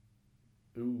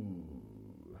 Ooh.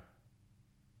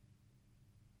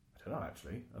 I don't know,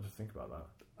 actually. I'll just think about that.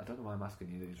 I don't know why I'm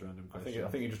asking you these random questions. I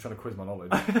think you're just trying to quiz my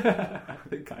knowledge. I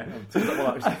think I am. I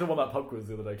did that pub quiz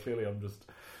the other day. Clearly, I'm just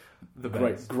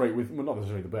great with... Well, not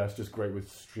necessarily the best, just great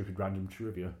with stupid random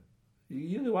trivia.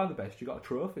 You are the best. You got a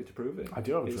trophy to prove it. I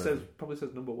do have a trophy. It probably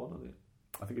says number 1 on it.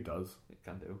 I think it does. It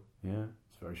can do. Yeah,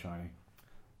 it's very shiny.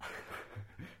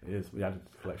 It is. We added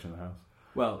to the collection in the house.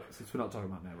 Well, since we're not talking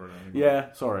about Never anymore.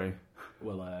 Yeah, sorry.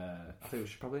 Well, I think we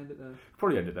should probably end it there.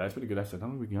 Probably end it there. It's been a good episode. How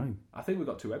long are we going? I think we've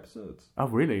got 2 episodes. Oh,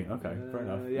 really? Okay, fair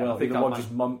enough. Yeah, well, I think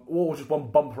just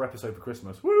one bumper episode for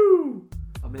Christmas. Woo!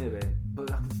 Or maybe. But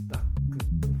that...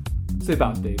 Sit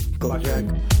back, Steve. Go back, Jack.